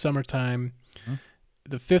remember it was summertime,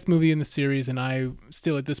 the 5th movie in the series. And I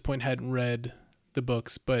still at this point hadn't read the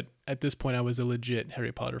books. But at this point, I was a legit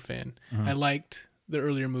Harry Potter fan. I liked the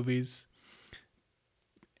earlier movies.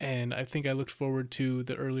 And I think I looked forward to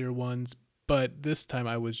the earlier ones. But this time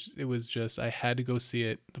it was just, I had to go see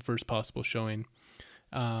it the first possible showing.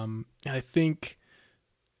 And I think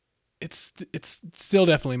it's still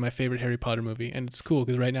definitely my favorite Harry Potter movie. And it's cool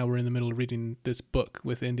because right now we're in the middle of reading this book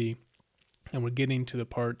with Indy, and we're getting to the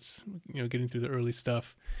parts, getting through the early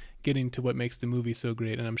stuff, getting to what makes the movie so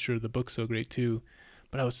great. And I'm sure the book's so great too.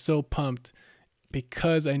 But I was so pumped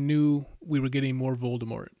because I knew we were getting more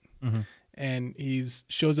Voldemort. Mm-hmm. And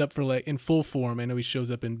shows up for like in full form. I know he shows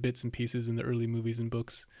up in bits and pieces in the early movies and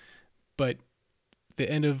books, but the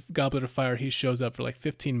end of Goblet of Fire, he shows up for like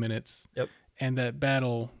 15 minutes. Yep. And that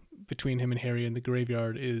battle between him and Harry in the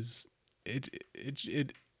graveyard it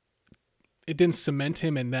didn't cement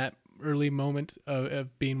him in that early moment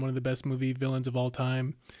of being one of the best movie villains of all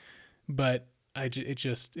time, but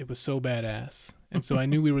it was so badass. And so I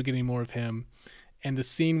knew we were getting more of him. And the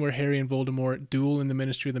scene where Harry and Voldemort duel in the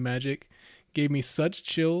Ministry of the Magic gave me such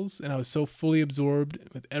chills, and I was so fully absorbed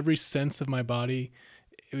with every sense of my body.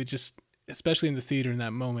 It was just, especially in the theater in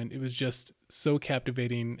that moment, it was just so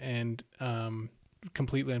captivating and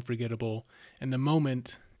completely unforgettable. And the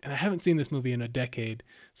moment, and I haven't seen this movie in a decade,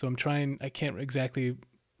 so I can't exactly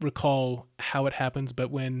recall how it happens,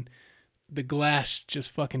 but when the glass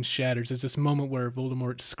just fucking shatters, there's this moment where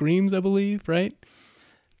Voldemort screams, I believe, right?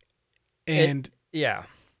 And... Yeah.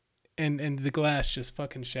 And the glass just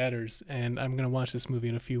fucking shatters, and I'm going to watch this movie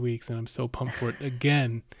in a few weeks, and I'm so pumped for it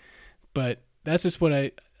again. But that's just what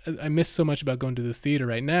I miss so much about going to the theater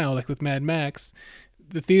right now. Like with Mad Max,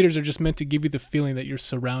 the theaters are just meant to give you the feeling that you're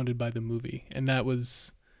surrounded by the movie. And that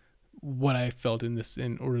was what I felt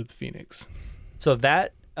in Order of the Phoenix. So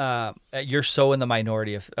that, you're so in the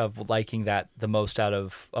minority of liking that the most out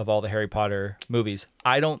of all the Harry Potter movies.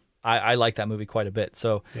 I like that movie quite a bit.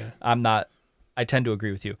 So yeah. I tend to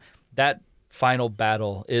agree with you. That final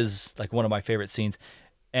battle is like one of my favorite scenes.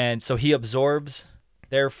 And so he absorbs,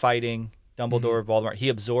 they're fighting Dumbledore, Voldemort. He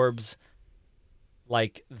absorbs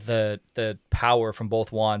like the power from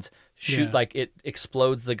both wands. Like it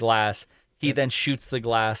explodes the glass. He then shoots the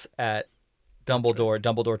glass at Dumbledore. Right.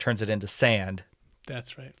 Dumbledore turns it into sand.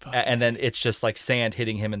 That's right. And then it's just like sand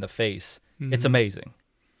hitting him in the face. Mm-hmm. It's amazing.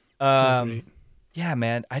 So great. Yeah,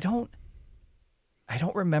 man. I don't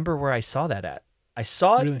remember where I saw that at. I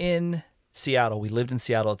saw it in Seattle. We lived in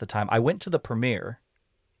Seattle at the time. I went to the premiere.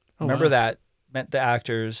 Remember that? Met the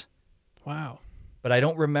actors. Wow. But I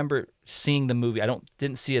don't remember seeing the movie.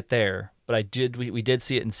 Didn't see it there, but I did. We did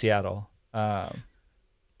see it in Seattle. But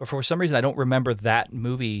for some reason, I don't remember that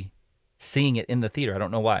movie, seeing it in the theater. I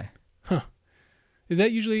don't know why. Huh. Is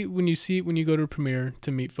that usually when you go to a premiere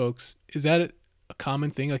to meet folks, is that a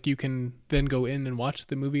common thing? Like you can then go in and watch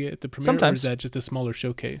the movie at the premiere? Sometimes. Or is that just a smaller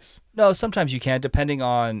showcase? No, sometimes you can, depending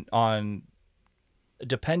on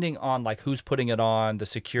like who's putting it on, the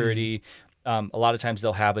security. A lot of times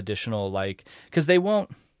they'll have additional because they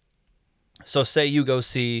won't. So say you go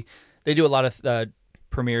see, they do a lot of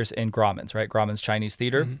premieres in Grauman's, right? Grauman's Chinese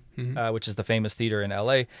Theater, which is the famous theater in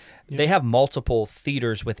LA. Yeah. They have multiple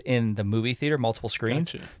theaters within the movie theater, multiple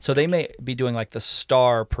screens. Gotcha. So they may be doing like the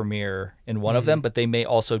star premiere in one of them, but they may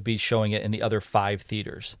also be showing it in the other 5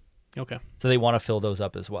 theaters. Okay. So they want to fill those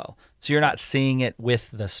up as well. So you're not seeing it with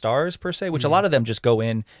the stars per se, which a lot of them just go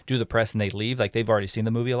in, do the press, and they leave. Like they've already seen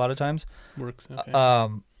the movie a lot of times. Works. Okay.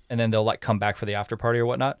 And then they'll like come back for the after party or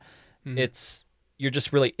whatnot. You're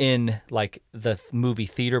just really in like the movie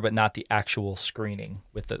theater, but not the actual screening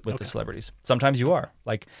with the celebrities. Sometimes you are.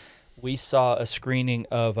 Like we saw a screening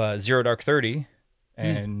of Zero Dark 30,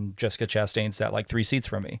 and Jessica Chastain sat like 3 seats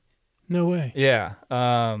from me. No way. Yeah.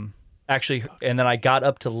 Actually, and then I got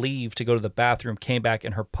up to leave to go to the bathroom, came back,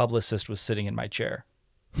 and her publicist was sitting in my chair.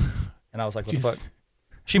 And I was like, what the fuck?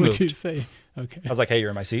 She moved. What did you say? Okay. I was like, hey, you're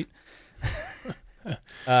in my seat. But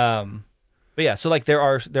yeah, so like there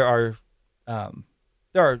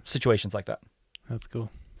are situations like that. That's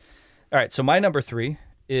cool. All right, so my number 3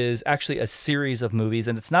 is actually a series of movies,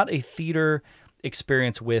 and it's not a theater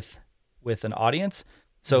experience with an audience.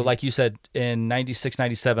 So like you said, in 96,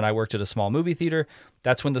 97, I worked at a small movie theater.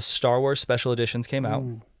 That's when the Star Wars special editions came out.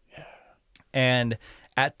 Ooh, yeah. And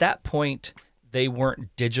at that point, they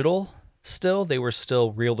weren't digital still. They were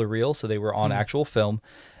still reel to reel, so they were on actual film.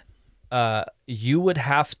 You would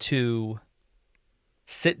have to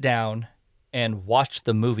sit down and watch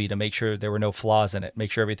the movie to make sure there were no flaws in it,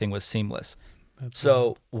 make sure everything was seamless.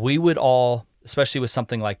 So we would all, especially with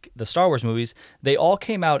something like the Star Wars movies, they all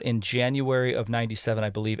came out in January of 97, I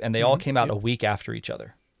believe, and they all came out a week after each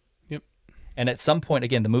other. Yep. And at some point,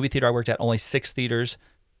 again, the movie theater I worked at, only 6 theaters,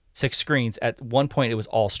 6 screens. At one point, it was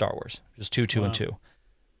all Star Wars, just 2, 2, and 2.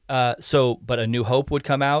 But A New Hope would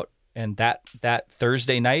come out, and that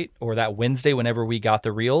Thursday night or that Wednesday, whenever we got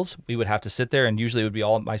the reels, we would have to sit there, and usually it would be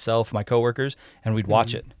all myself, my coworkers, and we'd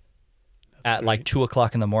watch it at like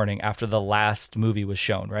 2:00 in the morning after the last movie was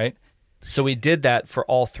shown, right? So we did that for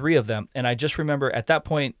all 3 of them, and I just remember at that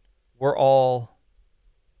point, we're all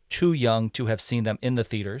too young to have seen them in the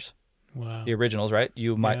theaters. Wow. The originals, right?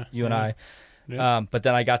 You and I. Yeah. But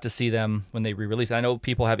then I got to see them when they re-released. I know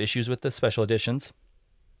people have issues with the special editions.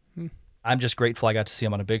 I'm just grateful I got to see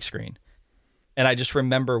them on a big screen. And I just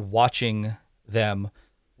remember watching them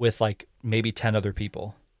with like maybe 10 other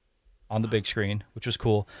people on the big screen, which was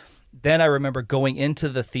cool. Then I remember going into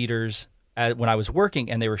the theaters when I was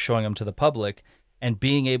working and they were showing them to the public and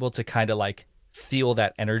being able to kind of like feel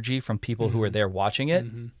that energy from people who were there watching it.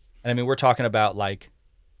 And I mean, we're talking about like,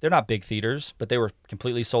 they're not big theaters, but they were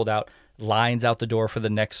completely sold out, lines out the door for the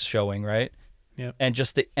next showing, right? Yep. And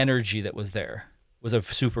just the energy that was there was a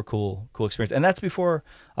super cool experience. And that's before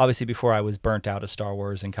I was burnt out of Star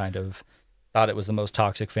Wars and kind of thought it was the most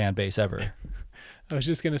toxic fan base ever. I was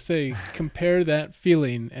just going to say, compare that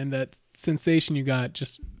feeling and that sensation you got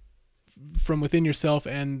just from within yourself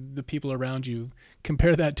and the people around you.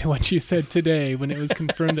 Compare that to what you said today when it was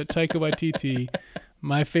confirmed that Taika Waititi,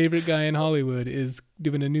 my favorite guy in Hollywood, is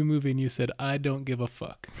doing a new movie, and you said, I don't give a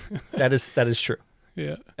fuck. That is true.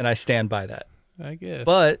 Yeah. And I stand by that. I guess.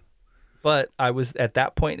 But I was at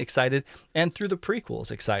that point excited, and through the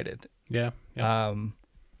prequels excited. Yeah.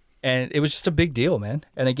 And it was just a big deal, man.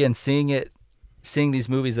 And again, seeing these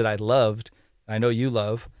movies that I loved, I know you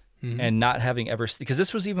love, and not having ever, because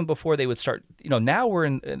this was even before they would start, now we're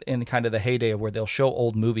in kind of the heyday of where they'll show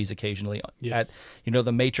old movies occasionally. Yes.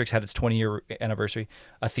 The Matrix had its 20-year anniversary.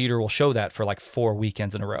 A theater will show that for like 4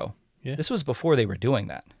 weekends in a row. Yeah. This was before they were doing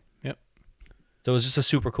that. Yep. So it was just a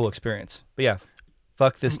super cool experience. But yeah,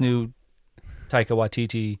 fuck this new Taika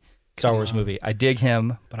Waititi Star Wars movie. I dig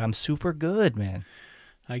him, but I'm super good, man.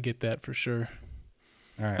 I get that for sure.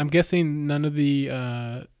 All right. I'm guessing none of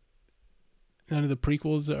the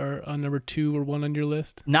prequels are on number 2 or 1 on your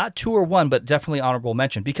list. Not 2 or 1, but definitely honorable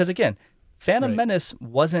mention. Because again, Phantom Menace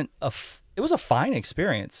wasn't it was a fine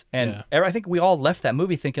experience, and I think we all left that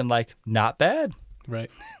movie thinking like, not bad. Right.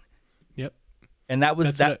 Yep. And that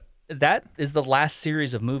was that is the last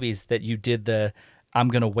series of movies that you did I'm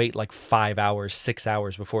gonna wait like 5 hours, 6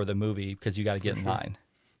 hours before the movie because you got to get in line.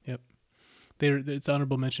 Yep. It's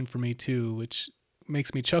honorable mention for me too, which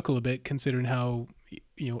makes me chuckle a bit considering how,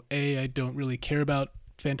 A, I don't really care about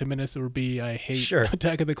Phantom Menace, or B, I hate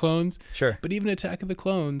Attack of the Clones. Sure. But even Attack of the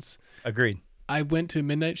Clones. Agreed. I went to a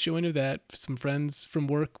midnight showing of that. Some friends from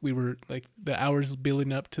work, we were like the hours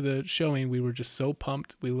building up to the showing, we were just so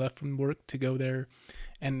pumped. We left from work to go there,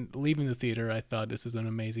 and leaving the theater, I thought this is an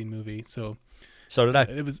amazing movie. So did I.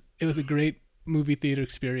 It was a great movie theater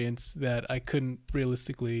experience that I couldn't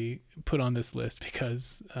realistically put on this list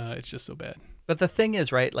because it's just so bad. But the thing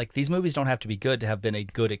is, right, like these movies don't have to be good to have been a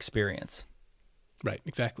good experience. Right,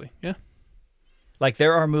 exactly. Yeah. Like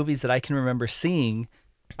there are movies that I can remember seeing.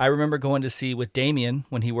 I remember going to see with Damien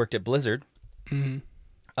when he worked at Blizzard, the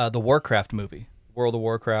Warcraft movie, World of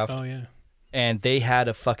Warcraft. Oh, yeah. And they had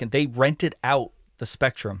they rented out the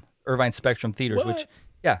Spectrum, Irvine Spectrum Theaters, which,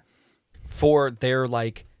 for their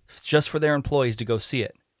just for their employees to go see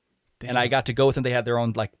it. Damn. And I got to go with them. They had their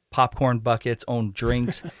own popcorn buckets, own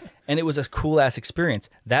drinks, and it was a cool ass experience.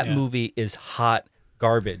 That movie is hot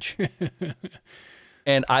garbage.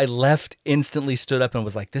 And I left, instantly stood up and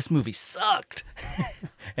was like, this movie sucked.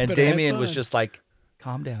 And Damien was just like,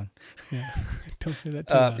 calm down. Yeah. Don't say that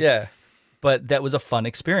too loud. Yeah. But that was a fun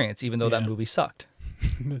experience, even though that movie sucked.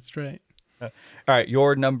 That's right. All right.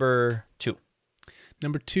 Your number 2.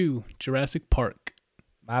 Number 2, Jurassic Park.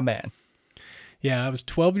 My man. Yeah, I was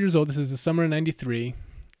 12 years old. This is the summer of 93.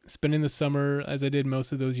 Spending the summer, as I did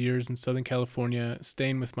most of those years, in Southern California,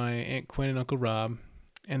 staying with my Aunt Quinn and Uncle Rob.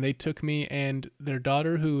 And they took me and their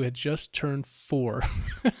daughter, who had just turned 4,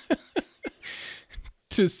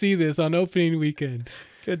 to see this on opening weekend.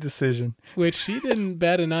 Good decision. Which she didn't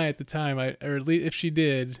bat an eye at the time, or at least if she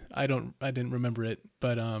did, I didn't remember it.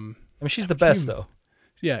 But I mean, she's the best though.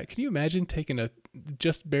 Yeah, can you imagine taking a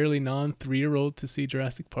just barely non-3-year-old to see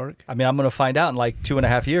Jurassic Park? I mean, I'm gonna find out in like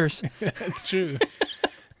 2.5 years. That's true.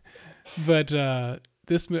 But I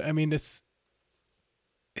mean, it's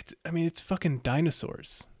fucking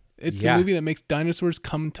dinosaurs. It's a Yeah. movie that makes dinosaurs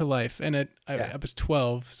come to life. And Yeah. I was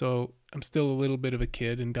 12, so I'm still a little bit of a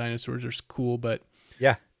kid, and dinosaurs are cool. But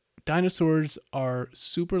Yeah. dinosaurs are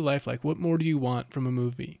super lifelike. What more do you want from a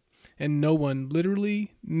movie? And no one,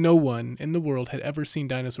 literally no one in the world had ever seen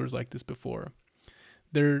dinosaurs like this before.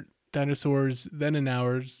 They're dinosaurs then and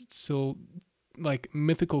ours, still like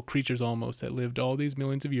mythical creatures almost that lived all these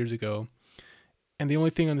millions of years ago. And the only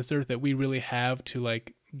thing on this earth that we really have to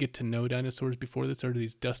like get to know dinosaurs before this are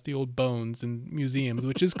these dusty old bones in museums,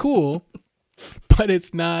 which is cool, but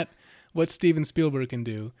it's not what Steven Spielberg can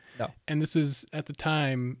do. No. And this was at the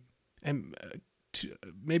time, and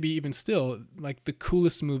maybe even still, like the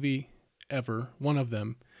coolest movie ever, one of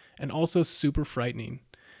them, and also super frightening.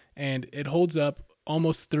 And it holds up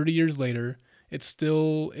almost 30 years later. It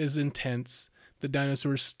still is intense. The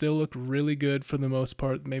dinosaurs still look really good for the most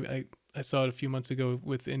part. Maybe I saw it a few months ago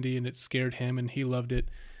with Indy, and it scared him, and he loved it.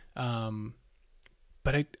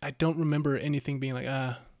 But I don't remember anything being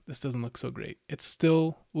like, this doesn't look so great. It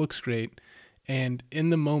still looks great. And in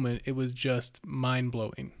the moment, it was just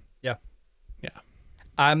mind-blowing. Yeah. Yeah.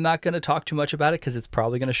 I'm not gonna talk too much about it because it's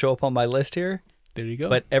probably gonna show up on my list here. There you go.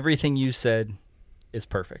 But everything you said is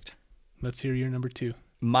perfect. Let's hear your number 2.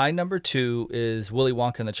 My number 2 is Willy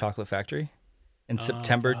Wonka and the Chocolate Factory in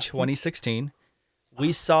September 2016.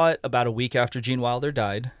 We saw it about a week after Gene Wilder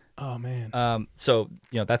died. Oh, man. So,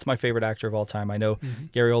 that's my favorite actor of all time. I know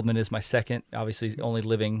Gary Oldman is my second, obviously only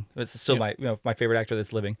living. It's still my favorite actor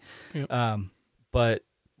that's living. Yep. But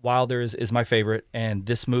Wilder is my favorite. And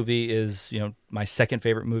this movie is, my second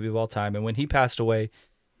favorite movie of all time. And when he passed away,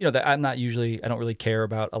 that I don't really care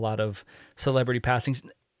about a lot of celebrity passings.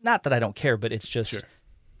 Not that I don't care, but it's just, Sure.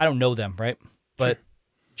 I don't know them, right? But Sure.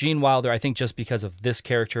 Gene Wilder, I think just because of this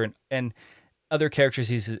character and other characters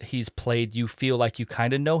he's played, you feel like you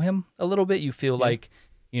kind of know him a little bit. You feel like,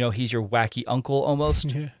 he's your wacky uncle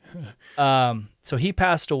almost. Yeah. So he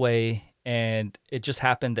passed away, and it just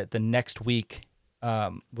happened that the next week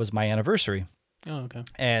was my anniversary. Oh, okay.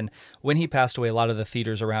 And when he passed away, a lot of the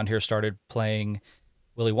theaters around here started playing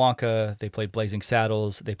Willy Wonka. They played Blazing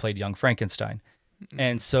Saddles. They played Young Frankenstein.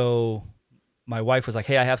 And so my wife was like,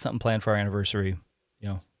 "Hey, I have something planned for our anniversary.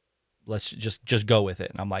 Let's just go with it."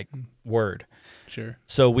 And I'm like, "Word." Sure.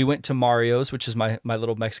 So we went to Mario's, which is my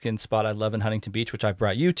little Mexican spot I love in Huntington Beach, which I've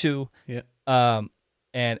brought you to. Yeah.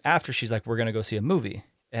 And after, she's like, "We're gonna go see a movie,"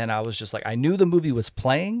 and I was just like, I knew the movie was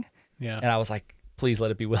playing, Yeah. and I was like, "Please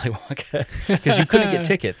let it be Willy Wonka," because you couldn't get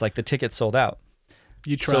tickets. Like the tickets sold out.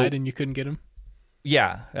 You tried and you couldn't get them?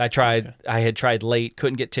 Yeah, I tried. Okay. I had tried late,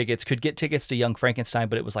 couldn't get tickets. Could get tickets to Young Frankenstein,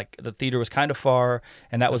 but it was like the theater was kind of far,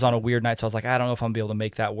 and that was on a weird night. So I was like, I don't know if I'm gonna be able to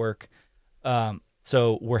make that work.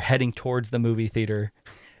 So we're heading towards the movie theater,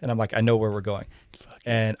 and I'm like, I know where we're going.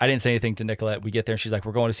 And I didn't say anything to Nicolette. We get there, and she's like,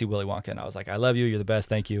 "We're going to see Willy Wonka," and I was like, "I love you. You're the best.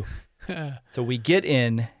 Thank you." So we get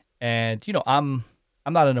in, and I'm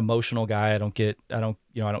not an emotional guy. I don't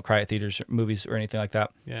cry at theaters, or movies, or anything like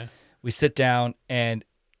that. Yeah. We sit down, and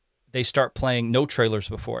they start playing, no trailers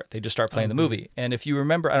before it. They just start playing the movie. And if you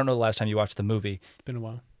remember, I don't know the last time you watched the movie. It's been a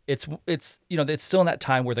while. It's it's still in that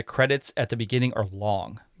time where the credits at the beginning are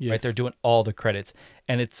long, Yes. right? They're doing all the credits,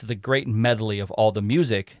 and it's the great medley of all the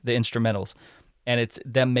music, the instrumentals, and it's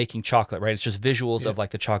them making chocolate, right? It's just visuals of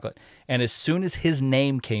like the chocolate. And as soon as his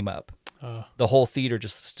name came up, the whole theater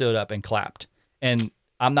just stood up and clapped. And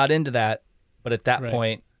I'm not into that, but at that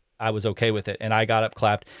point, I was okay with it, and I got up,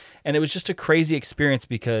 clapped, and it was just a crazy experience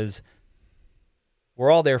because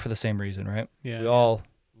we're all there for the same reason, right? Yeah. We all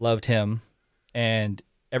loved him, and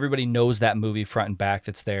everybody knows that movie front and back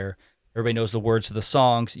that's there. Everybody knows the words to the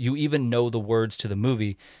songs. You even know the words to the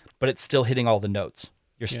movie, but it's still hitting all the notes.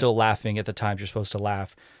 You're still laughing at the times you're supposed to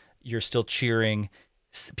laugh. You're still cheering.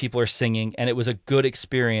 People are singing, and it was a good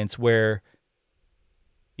experience where,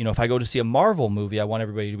 if I go to see a Marvel movie, I want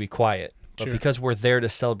everybody to be quiet. But because we're there to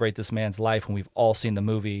celebrate this man's life, and we've all seen the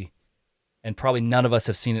movie, and probably none of us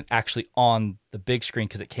have seen it actually on the big screen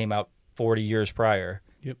because it came out 40 years prior.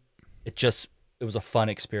 Yep. It was a fun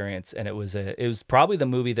experience, and it was probably the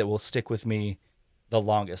movie that will stick with me the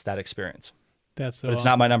longest, that experience. That's so But it's awesome.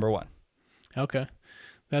 not my number one. Okay.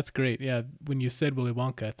 That's great. Yeah. When you said Willy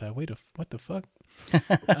Wonka, I thought, what the fuck?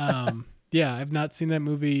 Yeah, I've not seen that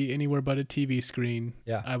movie anywhere but a TV screen.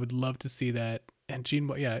 Yeah. I would love to see that. And Gene,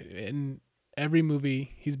 in every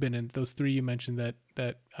movie he's been in, those 3 you mentioned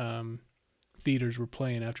that theaters were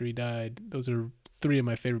playing after he died, those are 3 of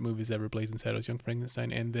my favorite movies ever: Blazing Saddles, Young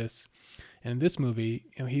Frankenstein, and this. And in this movie,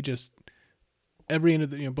 he just every end of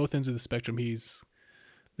the both ends of the spectrum. He's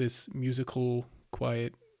this musical,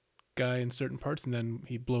 quiet guy in certain parts, and then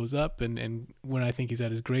he blows up. And when I think he's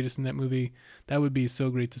at his greatest in that movie, that would be so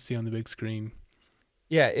great to see on the big screen.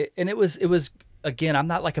 Yeah, it was again. I'm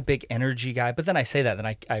not like a big energy guy, but then I say that, then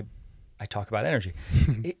I talk about energy.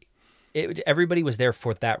 Everybody was there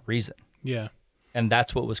for that reason. Yeah. And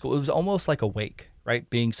that's what was cool. It was almost like a wake, right?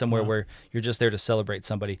 Being somewhere where you're just there to celebrate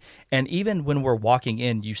somebody. And even when we're walking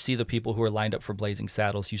in, you see the people who are lined up for Blazing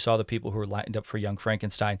Saddles. You saw the people who were lined up for Young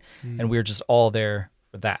Frankenstein, and we were just all there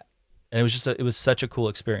for that. And it was just it was such a cool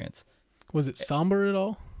experience. Was it somber at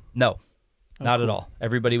all? No, not at all.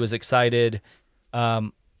 Everybody was excited.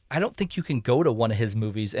 I don't think you can go to one of his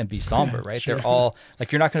movies and be somber, right? True. They're all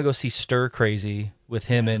like, you're not going to go see Stir Crazy with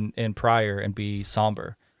him and Pryor and be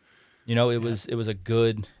somber. It was a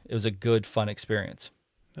good fun experience.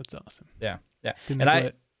 That's awesome. Yeah. Didn't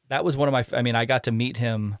And that was one of my, I got to meet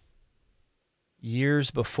him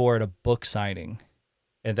years before at a book signing.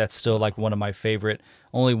 And that's still like one of my favorite,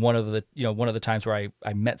 only one of the times where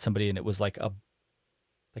I met somebody and it was like a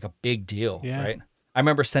big deal, right? I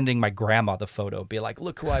remember sending my grandma the photo, be like,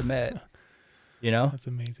 look who I met, That's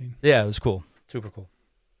amazing. Yeah, it was cool. Super cool.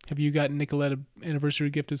 Have you gotten Nicolette an anniversary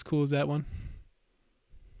gift as cool as that one?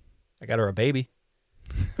 I got her a baby.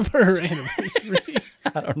 For her anniversary?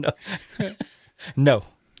 I don't know. No,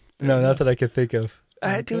 not that I could think of.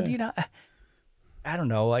 Okay. Dude, I don't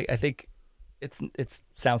know. I think it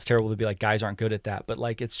sounds terrible to be like, guys aren't good at that, but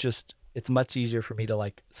like, it's much easier for me to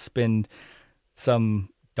like spend some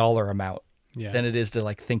dollar amount than it is to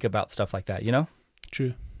like think about stuff like that,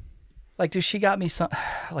 True. Like, dude, she got me some,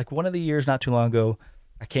 like one of the years not too long ago,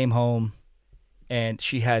 I came home and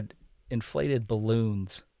she had inflated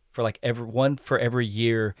balloons for like every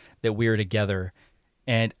year that we were together.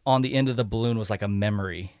 And on the end of the balloon was like a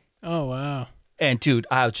memory. Oh, wow. And dude,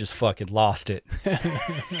 I was just fucking lost it. That's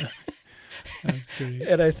great.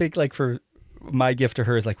 And I think like for my gift to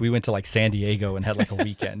her is like, we went to like San Diego and had like a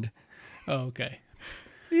weekend. Oh, okay.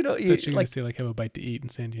 You Thought you were gonna say like have a bite to eat in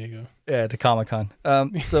San Diego. Yeah, to Comic-Con.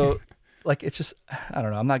 So like, it's just, I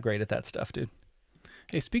don't know. I'm not great at that stuff, dude.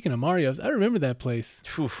 Hey, speaking of Mario's, I remember that place.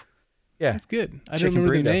 Oof. Yeah. That's good. I Chicken don't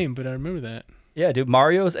remember the burrito. name, but I remember that. Yeah, dude.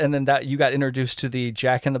 Mario's, and then that you got introduced to the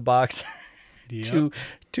Jack in the Box Yep.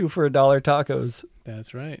 two for $1 tacos.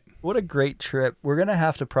 That's right. What a great trip. We're gonna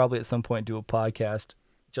have to probably at some point do a podcast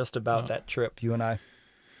just about that trip, you and I.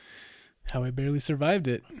 How I barely survived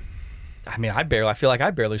it. I feel like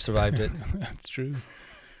I barely survived it. That's true.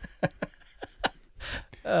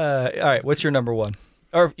 All right, what's your number one?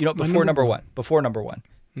 Or before number one.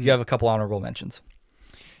 You have a couple honorable mentions.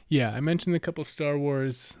 Yeah, I mentioned a couple Star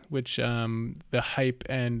Wars, which the hype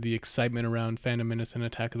and the excitement around Phantom Menace and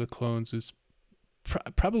Attack of the Clones was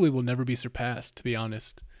probably will never be surpassed, to be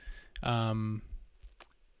honest. But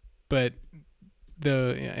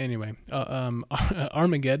anyway,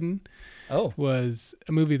 Armageddon was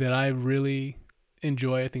a movie that I really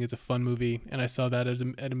enjoy. I think it's a fun movie, and I saw that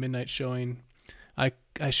at a midnight showing. I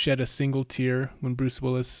shed a single tear when Bruce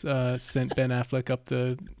Willis sent Ben Affleck up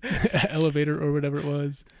the elevator or whatever it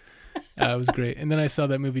was. It was great. And then I saw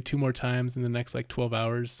that movie 2 more times in the next like 12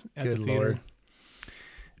 hours at the theater.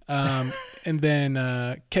 Lord. And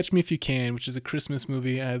then Catch Me If You Can, which is a Christmas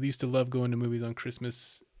movie. I used to love going to movies on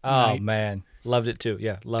Christmas night. Oh man, loved it too.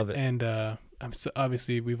 Yeah, love it. And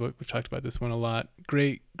obviously we've talked about this one a lot.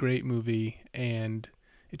 Great movie, and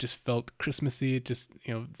it just felt Christmassy. It just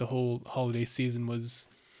the whole holiday season was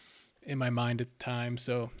in my mind at the time.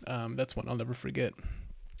 So that's one I'll never forget.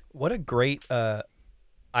 What a great.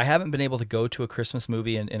 I haven't been able to go to a Christmas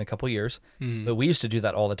movie in a couple years, but we used to do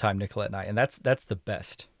that all the time, Nicolette and I, and that's the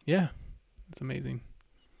best. Yeah, it's amazing.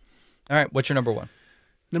 All right, what's your number one?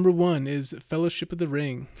 Number one is Fellowship of the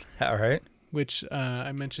Ring. All right. Which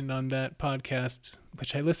I mentioned on that podcast,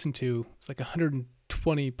 which I listened to. It's like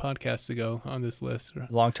 120 podcasts ago on this list. A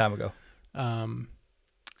long time ago.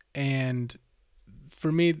 And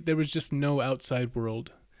for me, there was just no outside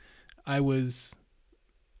world.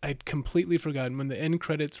 I'd completely forgotten when the end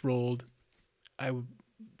credits rolled. I was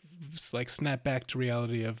like snapped back to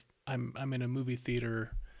reality of I'm in a movie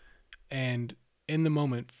theater, and in the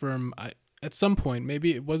moment, at some point,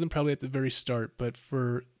 maybe it wasn't probably at the very start, but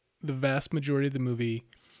for the vast majority of the movie,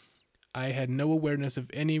 I had no awareness of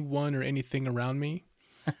anyone or anything around me.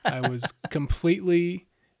 I was completely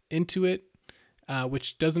into it,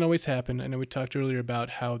 which doesn't always happen. I know we talked earlier about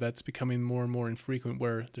how that's becoming more and more infrequent,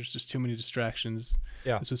 where there's just too many distractions.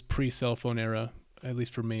 Yeah. This was pre-cell phone era, at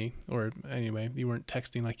least for me. Or anyway, you weren't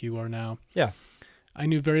texting like you are now. Yeah. I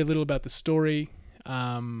knew very little about the story,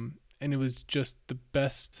 and it was just the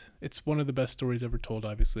best. It's one of the best stories ever told,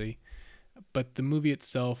 obviously, but the movie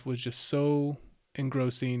itself was just so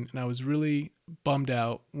engrossing, and I was really bummed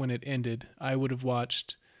out when it ended. I would have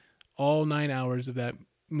watched all 9 hours of that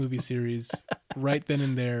movie series right then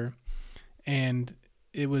and there, and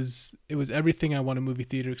it was everything I want a movie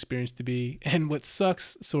theater experience to be. And what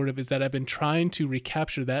sucks sort of is that I've been trying to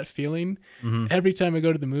recapture that feeling every time I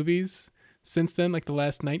go to the movies since then, like the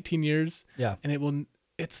last 19 years. Yeah. And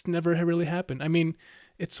it's never really happened. I mean,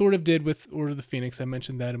 it sort of did with Order of the Phoenix. I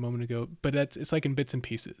mentioned that a moment ago, but it's like in bits and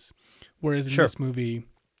pieces. Whereas in this movie,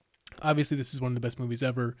 obviously this is one of the best movies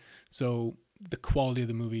ever, so the quality of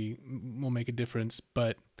the movie will make a difference.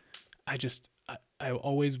 But I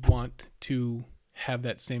always want to have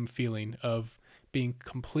that same feeling of being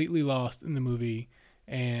completely lost in the movie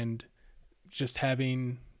and just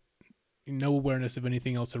having no awareness of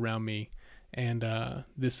anything else around me. And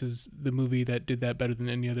this is the movie that did that better than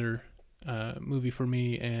any other movie for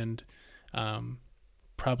me, and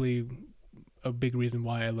probably a big reason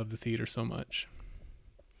why I love the theater so much.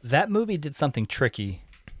 That movie did something tricky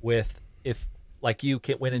with, if like you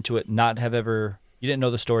went into it you didn't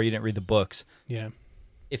know the story, you didn't read the books. Yeah.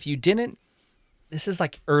 If you didn't, this is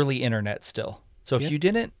like early internet still. So if you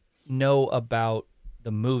didn't know about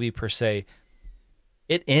the movie per se,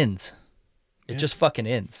 it ends. It just fucking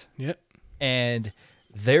ends. Yep. And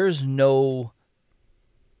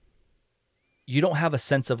you don't have a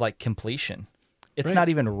sense of like completion. It's not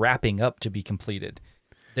even wrapping up to be completed.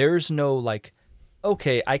 There's no like,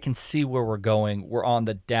 okay, I can see where we're going. We're on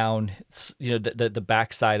the down, the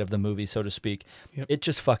backside of the movie, so to speak. Yep. It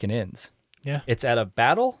just fucking ends. Yeah. It's at a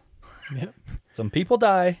battle. Yep. Some people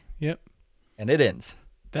die. Yep. And it ends.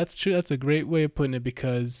 That's true. That's a great way of putting it,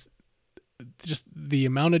 because just the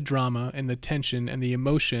amount of drama and the tension and the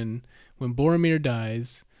emotion when Boromir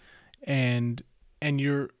dies, and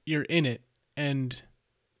you're in it, and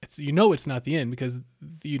it's it's not the end, because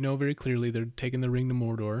very clearly they're taking the ring to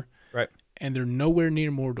Mordor. Right. And they're nowhere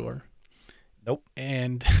near Mordor. Nope.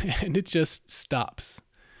 And it just stops.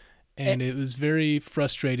 And it was very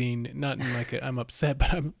frustrating, not in like I'm upset,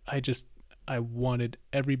 but I wanted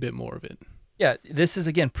every bit more of it. Yeah, this is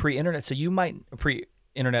again pre-internet, so you might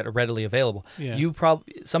pre-internet readily available. Yeah.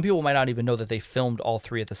 Some people might not even know that they filmed all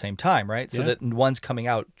three at the same time, right? So that one's coming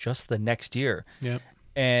out just the next year. Yep.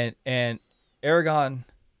 And Aragorn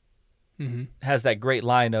has that great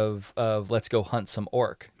line of let's go hunt some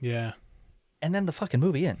orc. Yeah. And then the fucking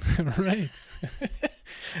movie ends. Right.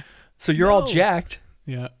 So you're all jacked.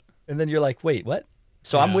 Yeah. And then you're like, wait, what?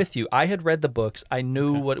 So I'm with you. I had read the books. I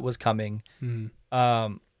knew what was coming.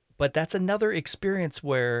 But that's another experience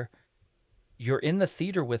where you're in the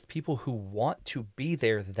theater with people who want to be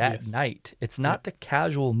there that night. It's not the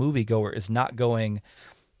casual moviegoer is not going,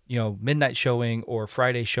 midnight showing or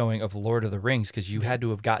Friday showing of Lord of the Rings, because you had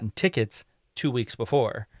to have gotten tickets 2 weeks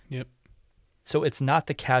before. Yep. So it's not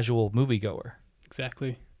the casual moviegoer.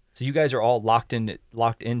 Exactly. So you guys are all locked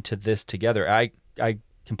into this together. I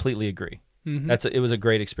completely agree. It was a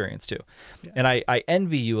great experience too. Yeah. And I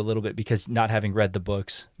envy you a little bit, because not having read the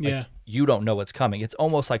books, you don't know what's coming. It's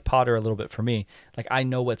almost like Potter a little bit for me. Like, I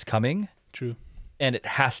know what's coming. True. And it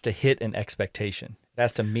has to hit an expectation. It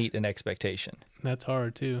has to meet an expectation. That's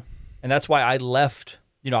hard too. And that's why I left,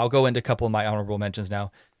 I'll go into a couple of my honorable mentions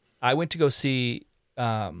now. I went to go see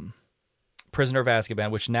Prisoner of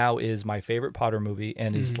Azkaban, which now is my favorite Potter movie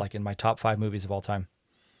and is like in my top 5 movies of all time.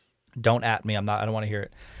 Don't at me. I don't want to hear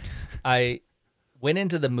it. I went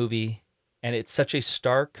into the movie, and it's such a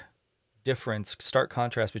stark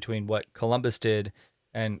contrast between what Columbus did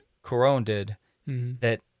and Cuarón did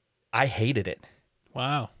that I hated it.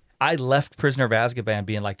 Wow. I left Prisoner of Azkaban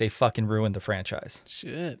being like, they fucking ruined the franchise.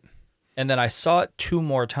 Shit. And then I saw it 2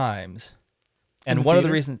 more times. And one of the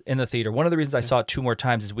reasons in the theater, I saw it 2 more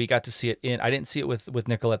times is we got to see it I didn't see it with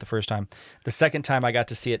Nicolette the first time. The second time I got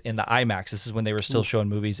to see it in the IMAX. This is when they were still showing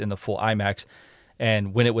movies in the full IMAX.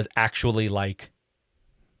 And when it was actually like,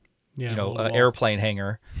 an airplane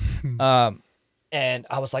hangar. And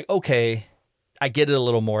I was like, okay, I get it a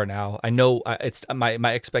little more now. I know it's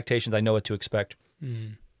my expectations. I know what to expect.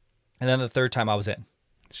 And then the third time I was in.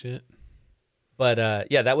 Shit. But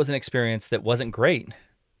that was an experience that wasn't great,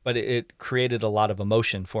 but it created a lot of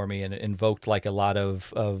emotion for me, and it invoked like a lot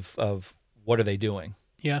of what are they doing?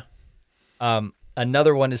 Yeah.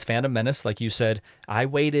 Another one is Phantom Menace. Like you said, I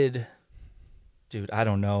waited, dude, I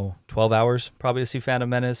don't know, 12 hours probably to see Phantom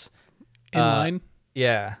Menace. In line?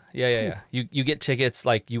 Yeah. You get tickets,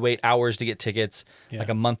 like you wait hours to get tickets, like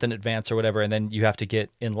a month in advance or whatever, and then you have to get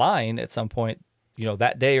in line at some point,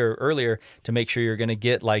 that day or earlier to make sure you're going to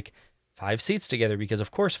get like 5 seats together, because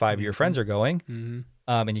of course 5 of your friends are going.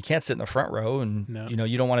 and you can't sit in the front row, and No.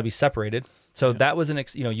 you don't want to be separated. So that was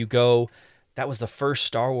you go. That was the first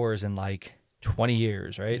Star Wars in like 20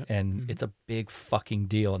 years, right? Yep. And it's a big fucking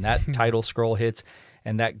deal. And that title scroll hits,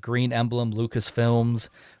 and that green emblem, Lucasfilms,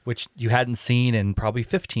 which you hadn't seen in probably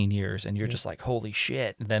 15 years, and you're just like, holy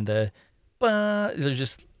shit! And then there's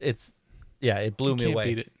just it blew me Can't away.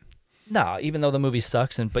 beat it. No, even though the movie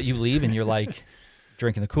sucks, but you leave and you're like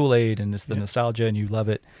drinking the Kool-Aid, and it's the nostalgia, and you love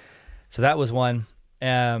it. So that was one.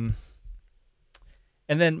 And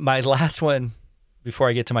then my last one, before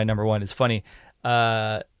I get to my number one, is funny.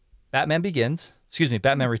 Batman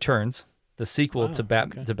Returns, the sequel to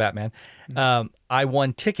Batman. I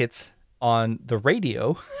won tickets on the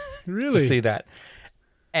radio Really? to see that.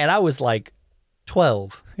 And I was like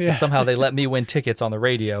 12. Yeah. And somehow they let me win tickets on the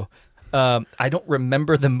radio. I don't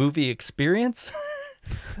remember the movie experience,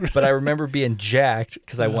 but I remember being jacked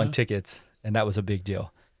because I won tickets, and that was a big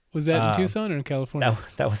deal. Was that in Tucson or in California?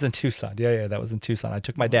 That was in Tucson. Yeah, that was in Tucson. I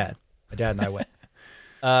took my dad. My dad and I went.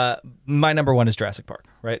 My number one is Jurassic Park,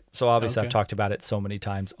 right? So obviously I've talked about it so many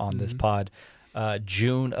times on this pod.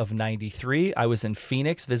 June of 93, I was in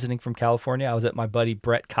Phoenix visiting from California. I was at my buddy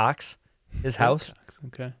Brett Cox, his house.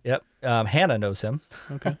 Okay. Yep. Hannah knows him.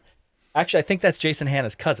 Okay. Actually, I think that's Jason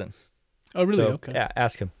Hannah's cousin. Oh, really? So, Okay. Yeah,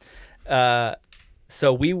 ask him.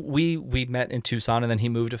 So we met in Tucson, and then he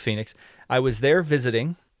moved to Phoenix. I was there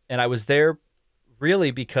visiting, and I was there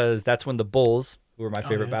really because that's when the Bulls, who were my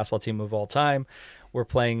favorite basketball team of all time, were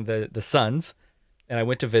playing the Suns. And I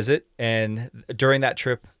went to visit, and during that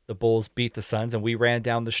trip, the Bulls beat the Suns, and we ran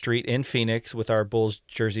down the street in Phoenix with our Bulls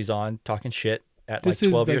jerseys on, talking shit at like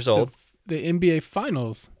 12 years old. The NBA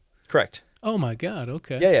Finals. Correct. Oh my God.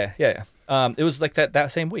 Okay. Yeah. It was like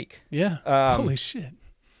that same week. Yeah. Holy shit.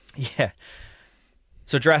 Yeah.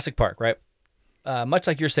 So Jurassic Park, right? Much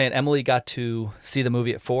like you're saying, Emily got to see the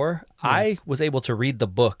movie at 4. Yeah. I was able to read the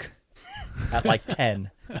book at like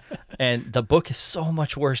 10. And the book is so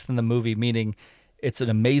much worse than the movie, meaning it's an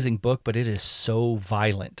amazing book, but it is so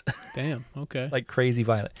violent. Damn. Okay. Like crazy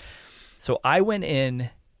violent. So I went in,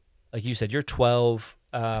 like you said, you're 12.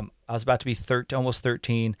 I was about to be almost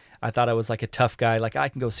 13. I thought I was like a tough guy. Like, I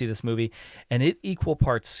can go see this movie. And it equal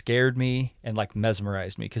parts scared me and like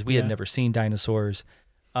mesmerized me because we had never seen dinosaurs.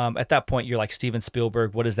 At that point, you're like, Steven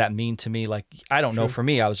Spielberg, what does that mean to me? Like, I don't know. For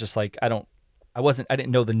me, I was just like, I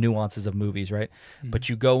didn't know the nuances of movies, right? Mm-hmm. But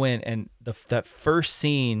you go in, and that first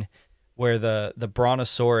scene where the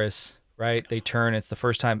Brontosaurus, right? They turn. It's the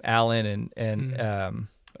first time Alan and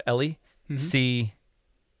Ellie see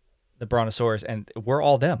the Brontosaurus, and we're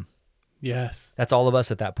all them. Yes. That's all of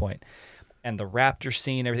us at that point. And the raptor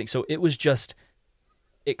scene, everything. So it was just,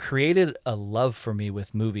 it created a love for me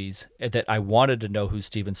with movies that I wanted to know who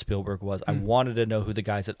Steven Spielberg was. I wanted to know who the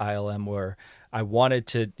guys at ILM were. I wanted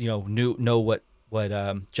to, know what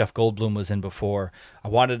Jeff Goldblum was in before. I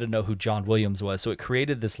wanted to know who John Williams was. So it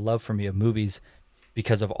created this love for me of movies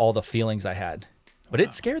because of all the feelings I had. But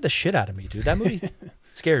it scared the shit out of me, dude. That movie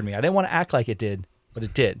scared me. I didn't want to act like it did, but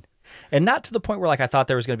it did. And not to the point where like I thought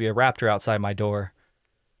there was going to be a raptor outside my door,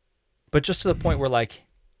 but just to the point where like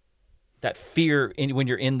that fear when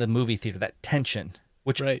you're in the movie theater, that tension,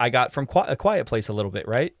 which I got from A Quiet Place a little bit,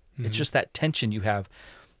 right? Mm-hmm. It's just that tension you have.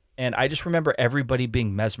 And I just remember everybody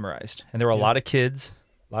being mesmerized. And there were a lot of kids,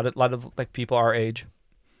 a lot of like people our age,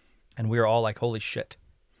 and we were all like, holy shit.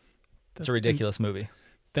 It's a ridiculous movie.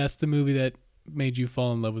 That's the movie that made you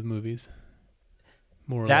fall in love with movies.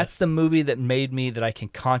 More or That's less. the movie that made me, that I can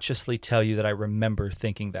consciously tell you that I remember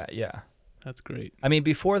thinking that, yeah. That's great. I mean,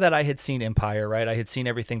 before that, I had seen Empire, right? I had seen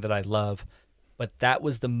everything that I love, but that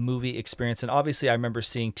was the movie experience. And obviously, I remember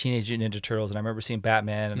seeing Teenage Mutant Ninja Turtles, and I remember seeing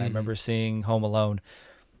Batman, and I remember seeing Home Alone,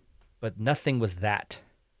 but nothing was that.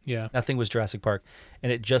 Yeah. Nothing was Jurassic Park.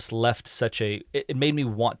 And it just left it made me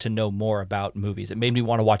want to know more about movies. It made me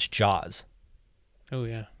want to watch Jaws. Oh,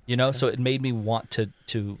 yeah. So it made me want to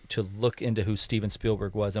look into who Steven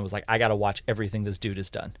Spielberg was, and was like, I got to watch everything this dude has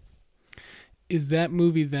done. Is that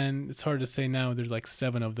movie then, it's hard to say now, there's like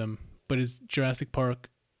 7 of them, but is Jurassic Park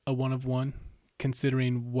a one of one,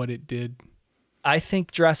 considering what it did? I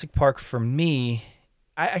think Jurassic Park, for me,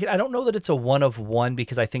 I don't know that it's a one of one,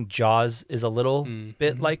 because I think Jaws is a little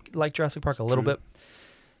bit like Jurassic Park, a little bit.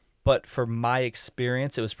 But for my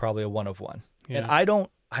experience, it was probably a one of one. Yeah.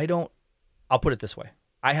 And I'll put it this way.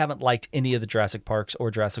 I haven't liked any of the Jurassic Parks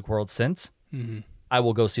or Jurassic World since. Mm-hmm. I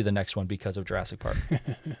will go see the next one because of Jurassic Park.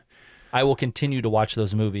 I will continue to watch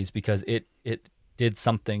those movies because it did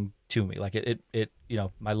something to me. Like it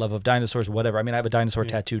my love of dinosaurs, whatever. I mean, I have a dinosaur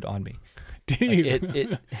tattooed on me.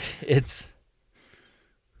 Like it's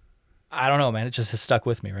I don't know, man. It just has stuck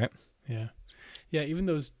with me, right? Yeah. Yeah, even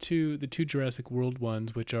the two Jurassic World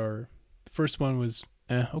ones, which are the first one was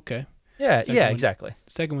okay. Yeah, Second yeah, one- exactly.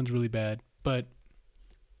 Second one's really bad, but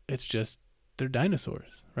it's just they're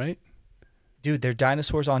dinosaurs, right? Dude, they're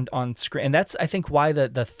dinosaurs on screen, and that's I think why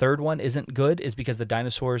the third one isn't good is because the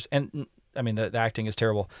dinosaurs and I mean the acting is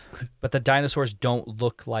terrible, but the dinosaurs don't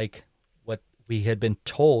look like what we had been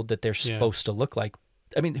told that they're Yeah. supposed to look like.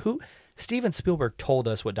 I mean, who Steven Spielberg told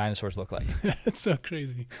us what dinosaurs look like. That's so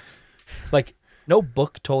crazy. Like no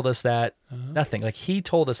book told us that. Uh-huh. Nothing. Like he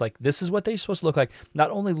told us like this is what they're supposed to look like.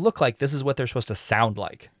 Not only look like, this is what they're supposed to sound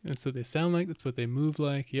like. That's what they sound like. That's what they move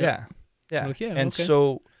like. Yep. Yeah. Yeah. Like, yeah, and okay.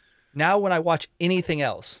 so now when I watch anything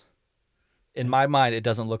else, in my mind, it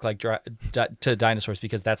doesn't look like to dinosaurs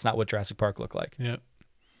because that's not what Jurassic Park looked like. Yep.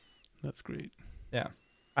 That's great. Yeah.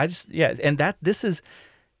 And this is,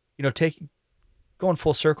 going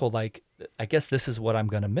full circle, like, I guess this is what I'm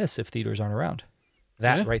going to miss if theaters aren't around.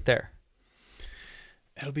 That Yeah. right there.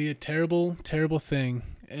 It'll be a terrible, terrible thing.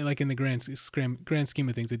 And like in the grand scheme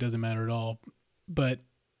of things, it doesn't matter at all. But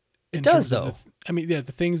It does, terms of though.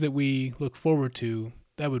 the things that we look forward to,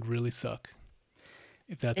 that would really suck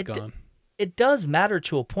if that's gone. It does matter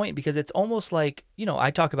to a point because it's almost like,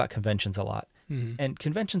 I talk about conventions a lot. Mhm. And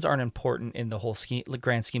conventions aren't important in the whole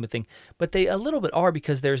grand scheme of thing, but they a little bit are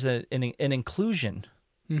because there's an inclusion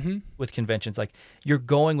Mm-hmm. with conventions. Like you're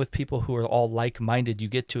going with people who are all like-minded. You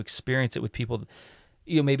get to experience it with people,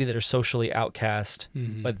 maybe that are socially outcast,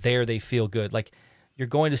 Mhm. but there they feel good. Like you're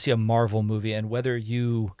going to see a Marvel movie, and whether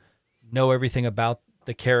you know everything about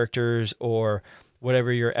the characters or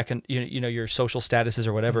whatever your your social status is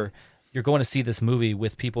or whatever, you're going to see this movie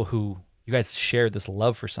with people who you guys share this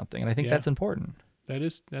love for something, and I think Yeah. that's important.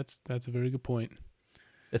 That's a very good point.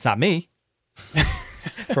 It's not me.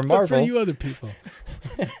 For But Marvel, for you other people,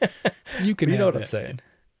 you can. you know have what I'm that. saying.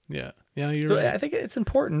 Yeah, yeah, you're So right. I think it's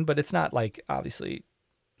important, but it's not like obviously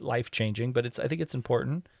life changing. But I think it's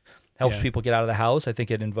important. Helps Yeah. people get out of the house. I think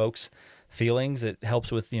it invokes feelings. It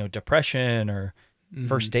helps with depression or Mhm.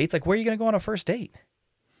 first dates. Like where are you going to go on a first date?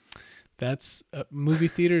 That's movie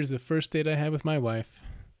theater is the first date I had with my wife.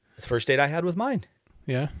 It's the first date I had with mine.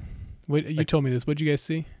 Yeah, what you told me this? What'd you guys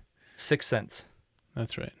see? Sixth Sense.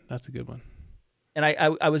 That's right. That's a good one. And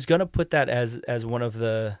I was gonna put that as one of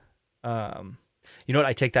the, you know what?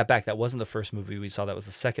 I take that back. That wasn't the first movie we saw. That was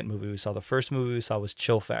the second movie we saw. The first movie we saw was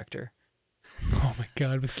Chill Factor. Oh my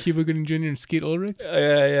God, with Cuba Gooding Jr. and Skeet Ulrich.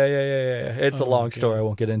 Yeah. It's a Oh, long my story. God. I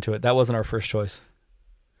won't get into it. That wasn't our first choice.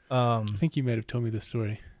 I think you might have told me this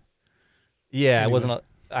story. Yeah, Anyway. it wasn't.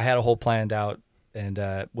 I had a whole planned out and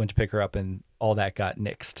went to pick her up, and all that got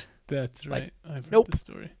nixed. That's Like, right. I've heard nope. the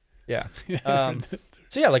story. Yeah. Yeah, I've heard that story.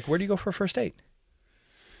 So yeah, like where do you go for a first date?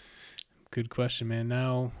 Good question, man.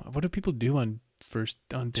 Now, what do people do on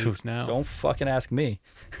dates now? Don't fucking ask me.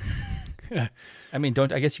 I mean,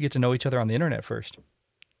 I guess you get to know each other on the internet first.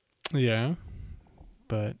 Yeah,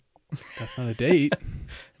 but that's not a date.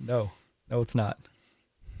 No, it's not.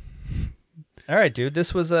 All right, dude.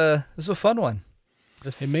 This was a fun one.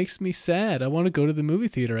 It makes me sad. I want to go to the movie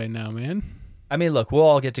theater right now, man. I mean, look, we'll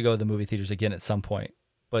all get to go to the movie theaters again at some point,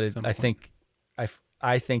 but Some I point. think,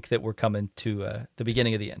 I think that we're coming to the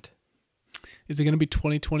beginning of the end. Is it going to be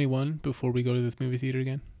 2021 before we go to the movie theater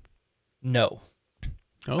again? No,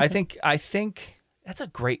 Okay. I think that's a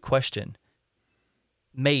great question.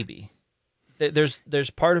 Maybe there's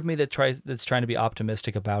part of me that's trying to be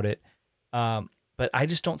optimistic about it, but I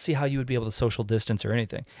just don't see how you would be able to social distance or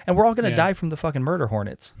anything. And we're all gonna Yeah. die from the fucking murder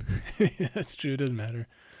hornets. That's true. It doesn't matter.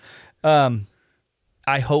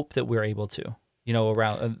 I hope that we're able to,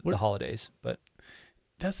 around the We're- holidays. But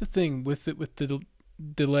That's the thing with the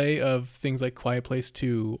delay of things like Quiet Place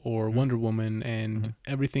 2 or Mhm. Wonder Woman and Mhm.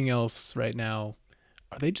 everything else right now.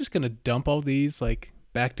 Are they just going to dump all these like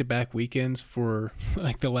back-to-back weekends for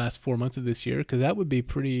like the last 4 months of this year? Because that would be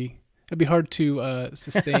it'd be hard to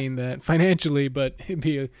sustain that financially, but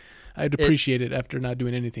I'd appreciate it after not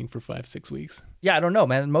doing anything for 5-6 weeks. yeah, I don't know,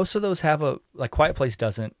 man. Most of those have Quiet Place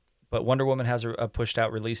doesn't, but Wonder Woman has a pushed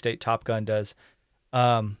out release date. Top Gun does.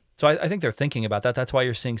 So I think they're thinking about that. That's why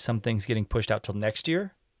you're seeing some things getting pushed out till next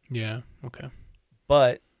year. Yeah. Okay.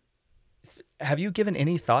 But have you given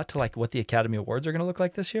any thought to like what the Academy Awards are going to look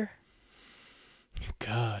like this year?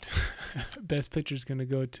 God. Best Picture's going to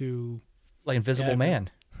go to Like Invisible Yeah, Man.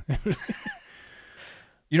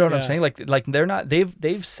 You know what I'm Yeah. saying? Like they're not.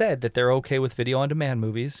 They've said that they're okay with video on demand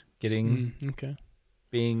movies getting okay.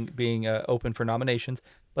 being open for nominations.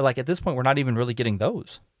 But like at this point, we're not even really getting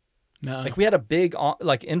those. No. Like we had a big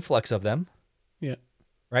influx of them. Yeah.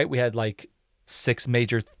 Right. We had like 6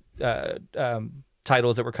 major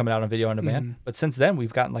titles that were coming out on video on demand. Mhm. But since then,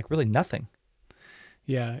 we've gotten like really nothing.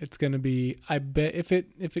 Yeah, it's gonna be. I bet if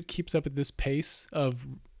it keeps up at this pace of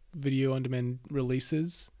video on demand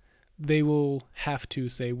releases, they will have to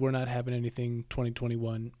say we're not having anything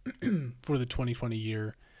 2021 for the 2020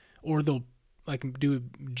 year, or they'll like do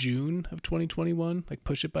June of 2021, like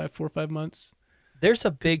push it by 4 or 5 months. There's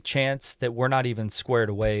a big chance that we're not even squared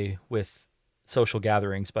away with social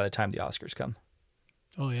gatherings by the time the Oscars come.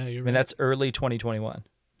 Oh yeah, you're I right. mean, that's early 2021.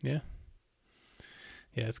 Yeah,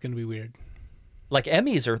 it's gonna be weird. Like the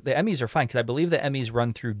Emmys are fine because I believe the Emmys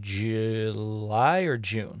run through July or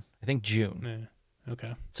June. I think June. Yeah.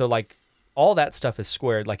 Okay. So like all that stuff is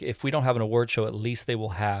squared. Like if we don't have an award show, at least they will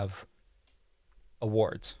have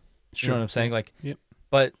awards. Sure. You know what I'm saying? Like, Yep.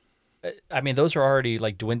 But I mean, those are already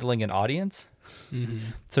like dwindling in audience. Mm-hmm.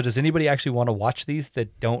 So does anybody actually want to watch these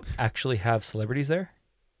that don't actually have celebrities there?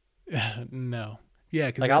 No. Yeah,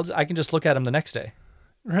 because Like I can just look at them the next day.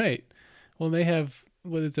 right. Well, they have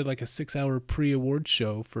what is it, like a 6-hour pre-award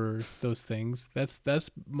show for those things. That's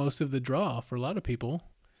most of the draw for a lot of people.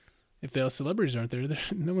 If the celebrities aren't there,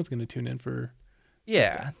 no one's going to tune in for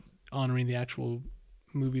Yeah. honoring the actual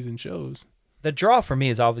movies and shows. The draw for me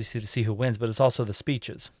is obviously to see who wins, but it's also the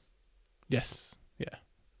speeches. Yes. Yeah.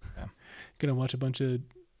 Yeah. Gonna watch a bunch of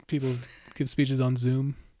people give speeches on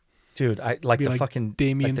Zoom. Dude, I like Be the like fucking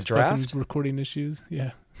Damien's like the draft. fucking recording issues.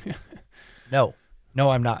 Yeah. No,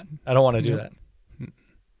 I'm not. I don't want to do Yep. that.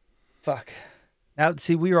 Fuck. Now,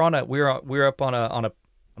 see, we were up on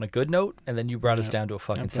a good note, and then you brought us Yep. down to a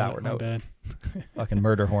fucking sour My note. bad. Fucking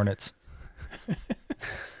murder hornets.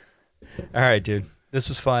 All right, dude. This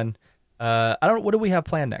was fun. I don't know. What do we have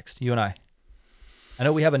planned next, you and I? I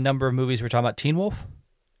know we have a number of movies. We're talking about Teen Wolf.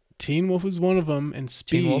 Teen Wolf is one of them, and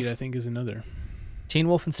Teen Wolf. Speed, I think, is another. Teen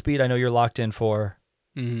Wolf and Speed, I know you're locked in for.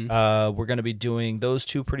 Mm-hmm. We're going to be doing those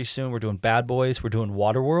two pretty soon. We're doing Bad Boys. We're doing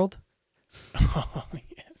Waterworld. Oh,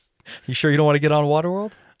 yes. You sure you don't want to get on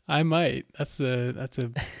Waterworld? I might. Is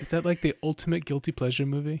that like the ultimate guilty pleasure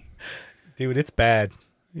movie? Dude, it's bad.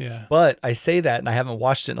 Yeah. But I say that, and I haven't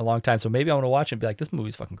watched it in a long time, so maybe I want to watch it and be like, this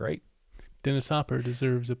movie's fucking great. Dennis Hopper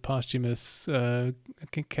deserves a posthumous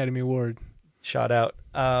Academy Award. Shout out.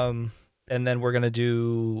 And then we're going to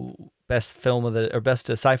do best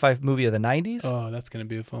sci-fi movie of the 90s. Oh, that's going to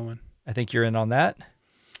be a fun one. I think you're in on that.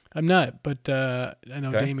 I'm not, but I know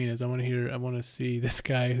Okay. Damien is. I want to see this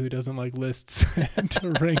guy who doesn't like lists to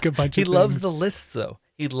rank a bunch He of loves things. the lists, though.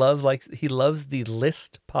 He loves the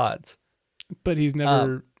list pods. But he's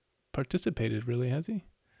never participated, really, has he?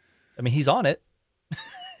 I mean, he's on it.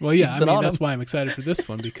 Well, yeah, He's I been mean, on that's him. why I'm excited for this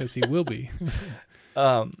one, because he will be.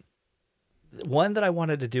 One that I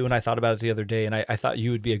wanted to do, and I thought about it the other day, and I thought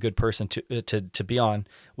you would be a good person to be on.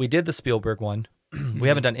 We did the Spielberg one. We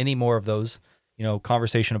haven't done any more of those,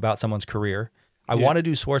 conversation about someone's career. I Yeah. want to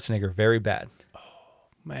do Schwarzenegger very bad.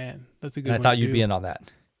 Man, that's a good And I one thought to you'd do. be in on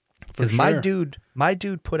that. For Because sure. my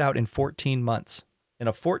dude put out in 14 months, in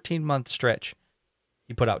a 14-month stretch,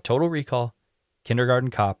 he put out Total Recall, Kindergarten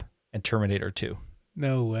Cop, and Terminator 2.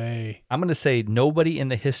 No way. I'm going to say nobody in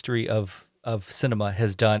the history of cinema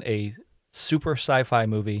has done a super sci-fi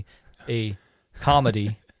movie, a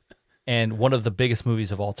comedy, and one of the biggest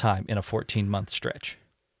movies of all time in a 14-month stretch.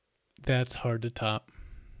 That's hard to top.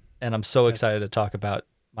 And I'm so excited to talk about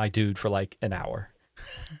my dude for like an hour.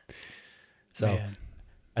 So Man.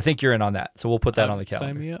 I think you're in on that. So we'll put that on the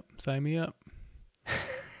calendar. Sign me up.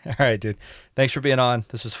 All right, dude. Thanks for being on.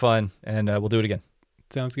 This was fun, and we'll do it again.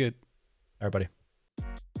 Sounds good. All right, buddy.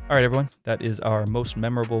 All right, everyone. That is our most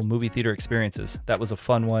memorable movie theater experiences. That was a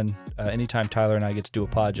fun one. Anytime Tyler and I get to do a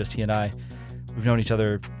pod, just he and I, we've known each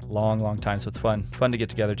other long, long time, so it's fun. Fun to get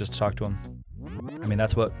together just to talk to him. I mean,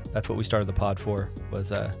 that's what we started the pod for,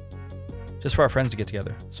 was just for our friends to get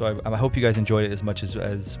together. So I hope you guys enjoyed it as much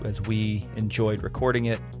as we enjoyed recording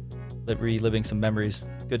it, reliving some memories.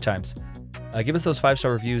 Good times. Give us those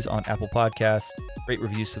 5-star reviews on Apple Podcasts. Rate,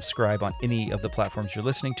 review, subscribe on any of the platforms you're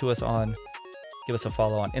listening to us on. Give us a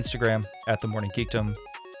follow on Instagram at The Morning Geekdom,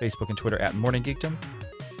 Facebook and Twitter at Morning Geekdom.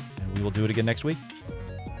 And we will do it again next week.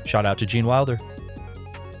 Shout out to Gene Wilder.